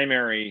the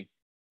primary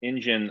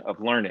engine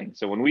of learning.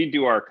 So when we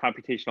do our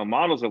computational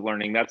models of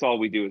learning, that's all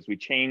we do, is we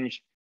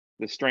change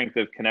the strength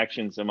of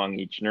connections among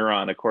each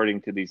neuron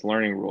according to these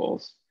learning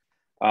rules.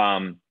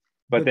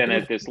 But then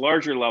at this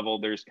larger level,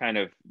 there's kind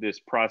of this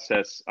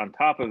process on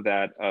top of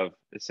that of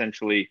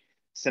essentially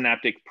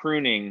synaptic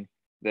pruning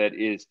that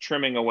is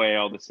trimming away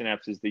all the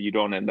synapses that you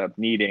don't end up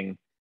needing.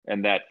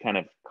 And that kind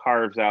of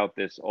carves out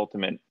this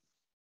ultimate,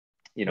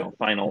 you know,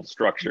 final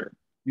structure.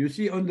 You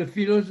see, in the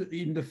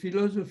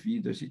philosophy,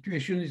 the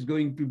situation is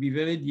going to be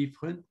very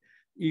different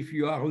if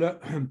you are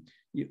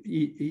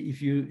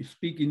if you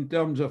speak in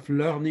terms of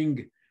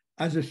learning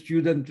as a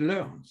student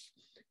learns.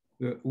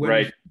 When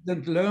a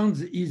student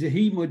learns, is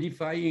he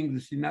modifying the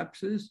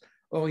synapses,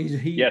 or is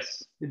he?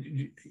 Yes.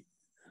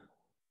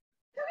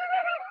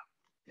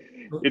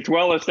 It's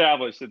well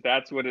established that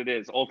that's what it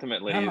is.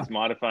 Ultimately, is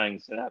modifying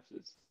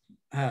synapses.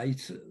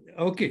 It's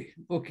okay.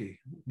 Okay.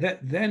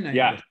 Then I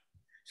understand.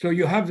 So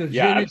you have the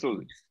genetics.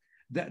 Absolutely.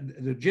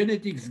 The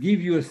genetics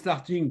give you a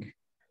starting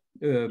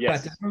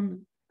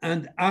pattern,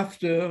 and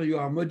after you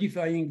are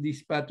modifying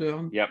this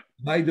pattern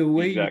by the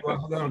way you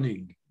are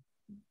learning.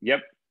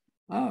 Yep.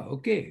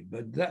 Okay,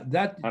 but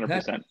that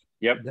 100%.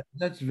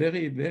 That's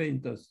very, very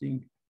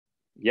interesting.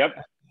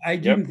 Yep. I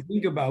didn't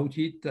think about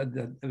it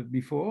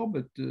before,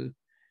 but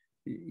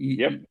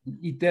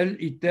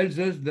it tells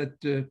us that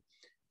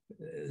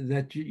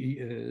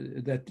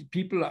that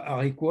people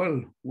are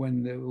equal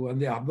when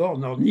they are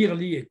born, or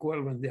nearly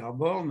equal when they are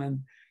born,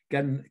 and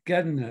can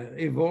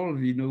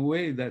evolve in a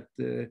way that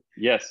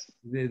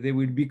they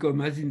will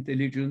become as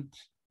intelligent.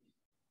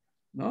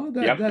 No,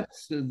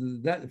 that's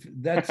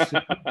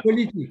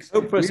politics.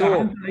 We are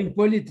handling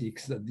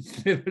politics at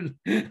this level.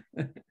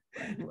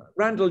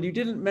 Randall, you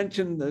didn't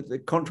mention the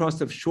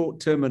contrast of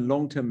short-term and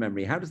long-term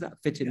memory. How does that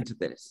fit into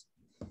this?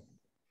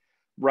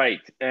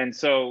 Right, and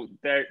so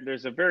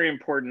there's a very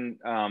important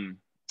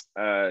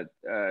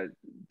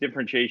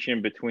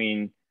differentiation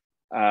between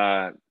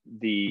there's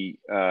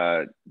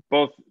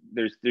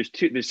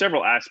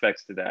several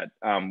aspects to that.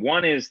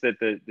 One is that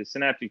the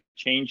synaptic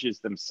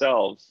changes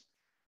themselves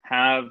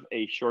have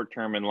a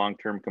short-term and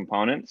long-term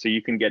component. So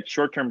you can get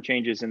short-term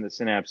changes in the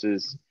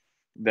synapses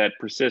that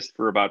persist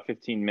for about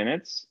 15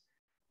 minutes.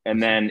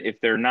 And then if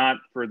they're not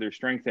further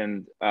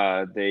strengthened,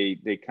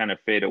 they kind of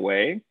fade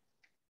away.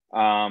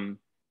 And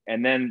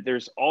then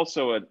there's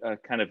also a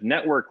kind of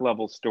network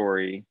level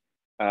story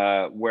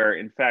where,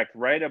 in fact,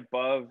 right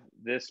above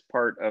this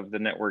part of the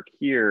network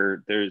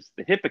here, there's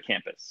the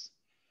hippocampus.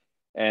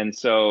 And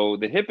so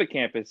the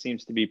hippocampus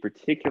seems to be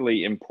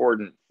particularly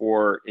important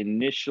for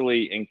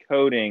initially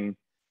encoding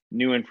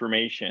new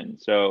information.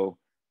 So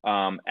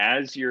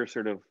as you're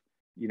sort of,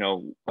 you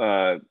know,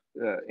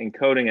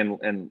 encoding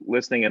and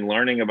listening and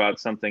learning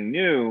about something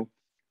new,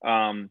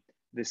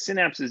 the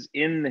synapses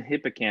in the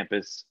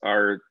hippocampus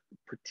are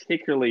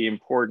particularly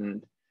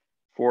important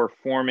for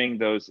forming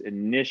those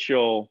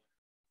initial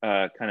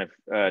kind of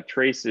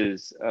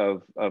traces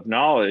of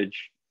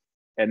knowledge.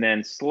 And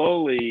then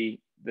slowly,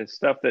 the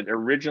stuff that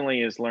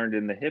originally is learned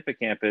in the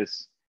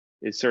hippocampus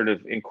is sort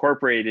of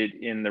incorporated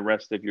in the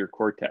rest of your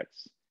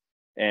cortex.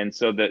 And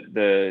so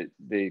the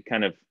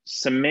kind of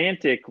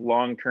semantic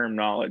long-term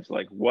knowledge,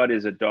 like what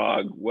is a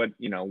dog, what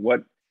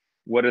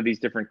are these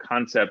different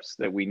concepts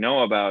that we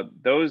know about,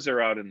 those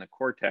are out in the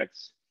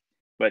cortex.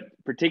 But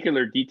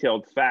particular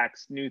detailed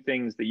facts, new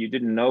things that you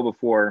didn't know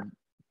before,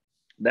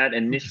 that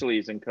initially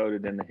is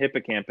encoded in the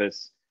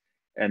hippocampus.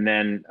 And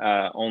then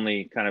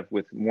only kind of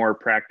with more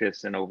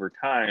practice and over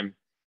time,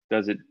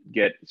 does it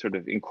get sort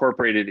of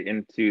incorporated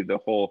into the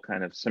whole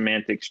kind of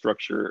semantic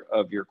structure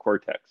of your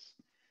cortex.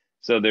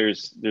 So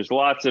there's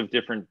lots of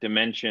different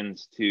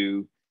dimensions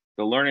to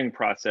the learning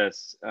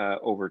process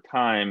over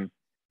time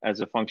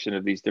as a function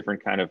of these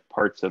different kind of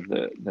parts of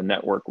the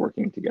network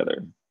working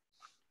together.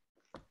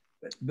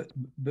 But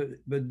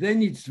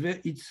then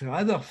it's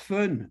rather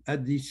fun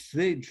at this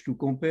stage to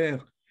compare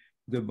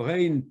the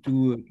brain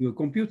to a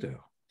computer.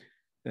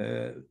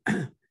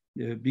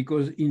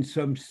 because in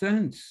some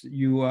sense,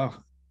 you are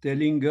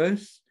telling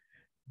us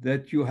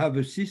that you have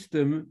a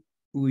system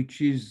which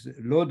is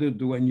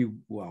loaded when you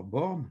are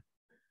born,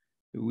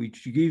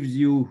 which gives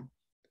you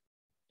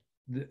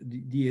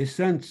the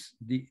essence,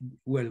 the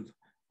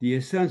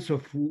essence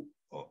of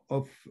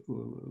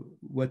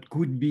what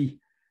could be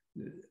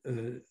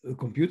a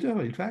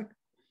computer, in fact,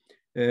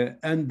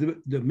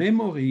 and the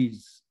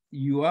memories,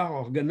 you are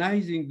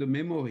organizing the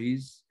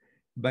memories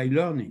by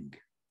learning.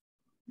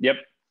 Yep.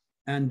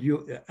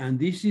 And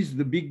this is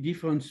the big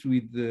difference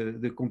with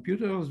the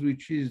computers,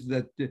 which is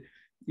that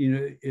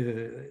if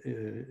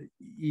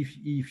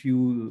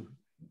you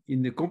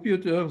in the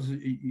computers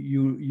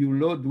you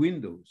load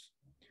Windows,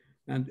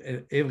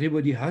 and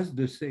everybody has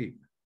the same,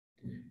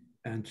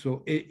 and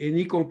so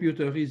any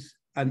computer is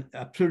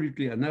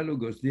absolutely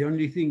analogous. The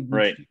only thing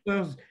which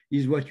differs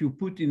is what you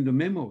put in the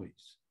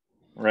memories.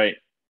 Right.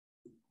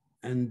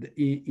 And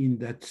in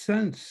that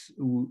sense,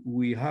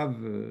 we have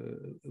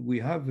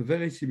a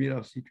very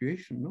similar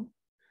situation,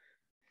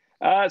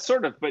 no?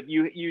 Sort of, but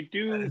you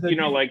do,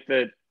 like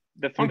the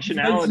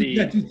functionality.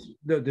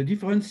 The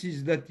difference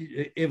is that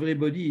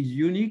everybody is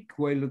unique,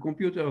 while the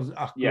computers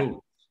are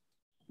closed.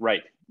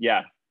 Right.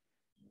 Yeah.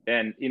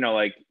 And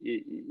like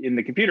in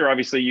the computer,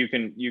 obviously you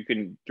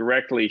can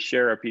directly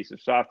share a piece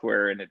of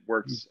software and it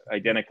works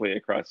identically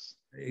across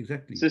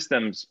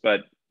systems.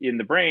 But in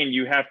the brain,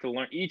 you have to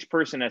learn. Each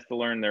person has to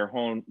learn their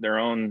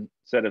own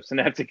set of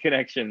synaptic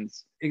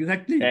connections.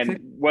 Exactly. And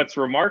what's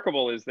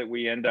remarkable is that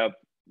we end up,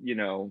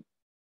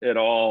 at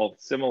all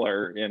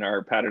similar in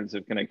our patterns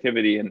of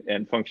connectivity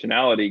and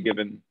functionality,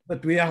 given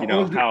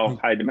how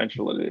high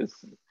dimensional it is.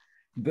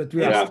 But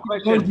we are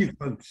all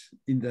different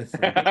in that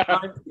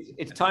sense.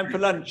 It's time for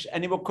lunch.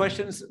 Any more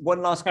questions?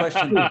 One last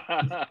question.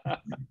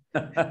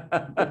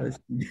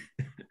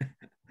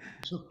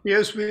 So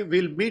Piers,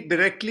 we'll meet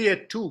directly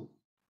at 2.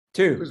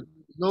 2.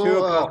 No, 2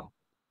 o'clock.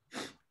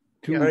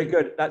 Two. Very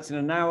good. That's in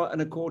an hour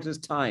and a quarter's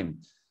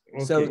time.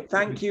 Okay. So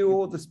thank you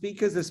all the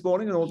speakers this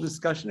morning and all the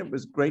discussion. It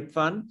was great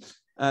fun.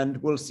 And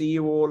we'll see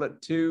you all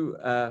at 2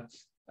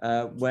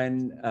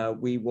 when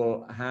we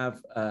will have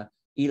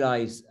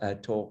Eli's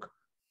talk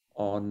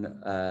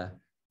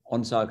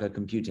on Saga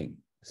computing.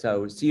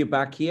 So see you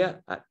back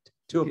here at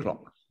 2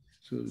 o'clock.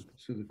 So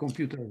the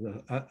computers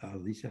are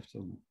this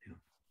afternoon. Yeah.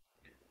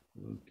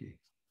 Okay.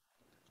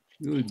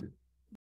 Good.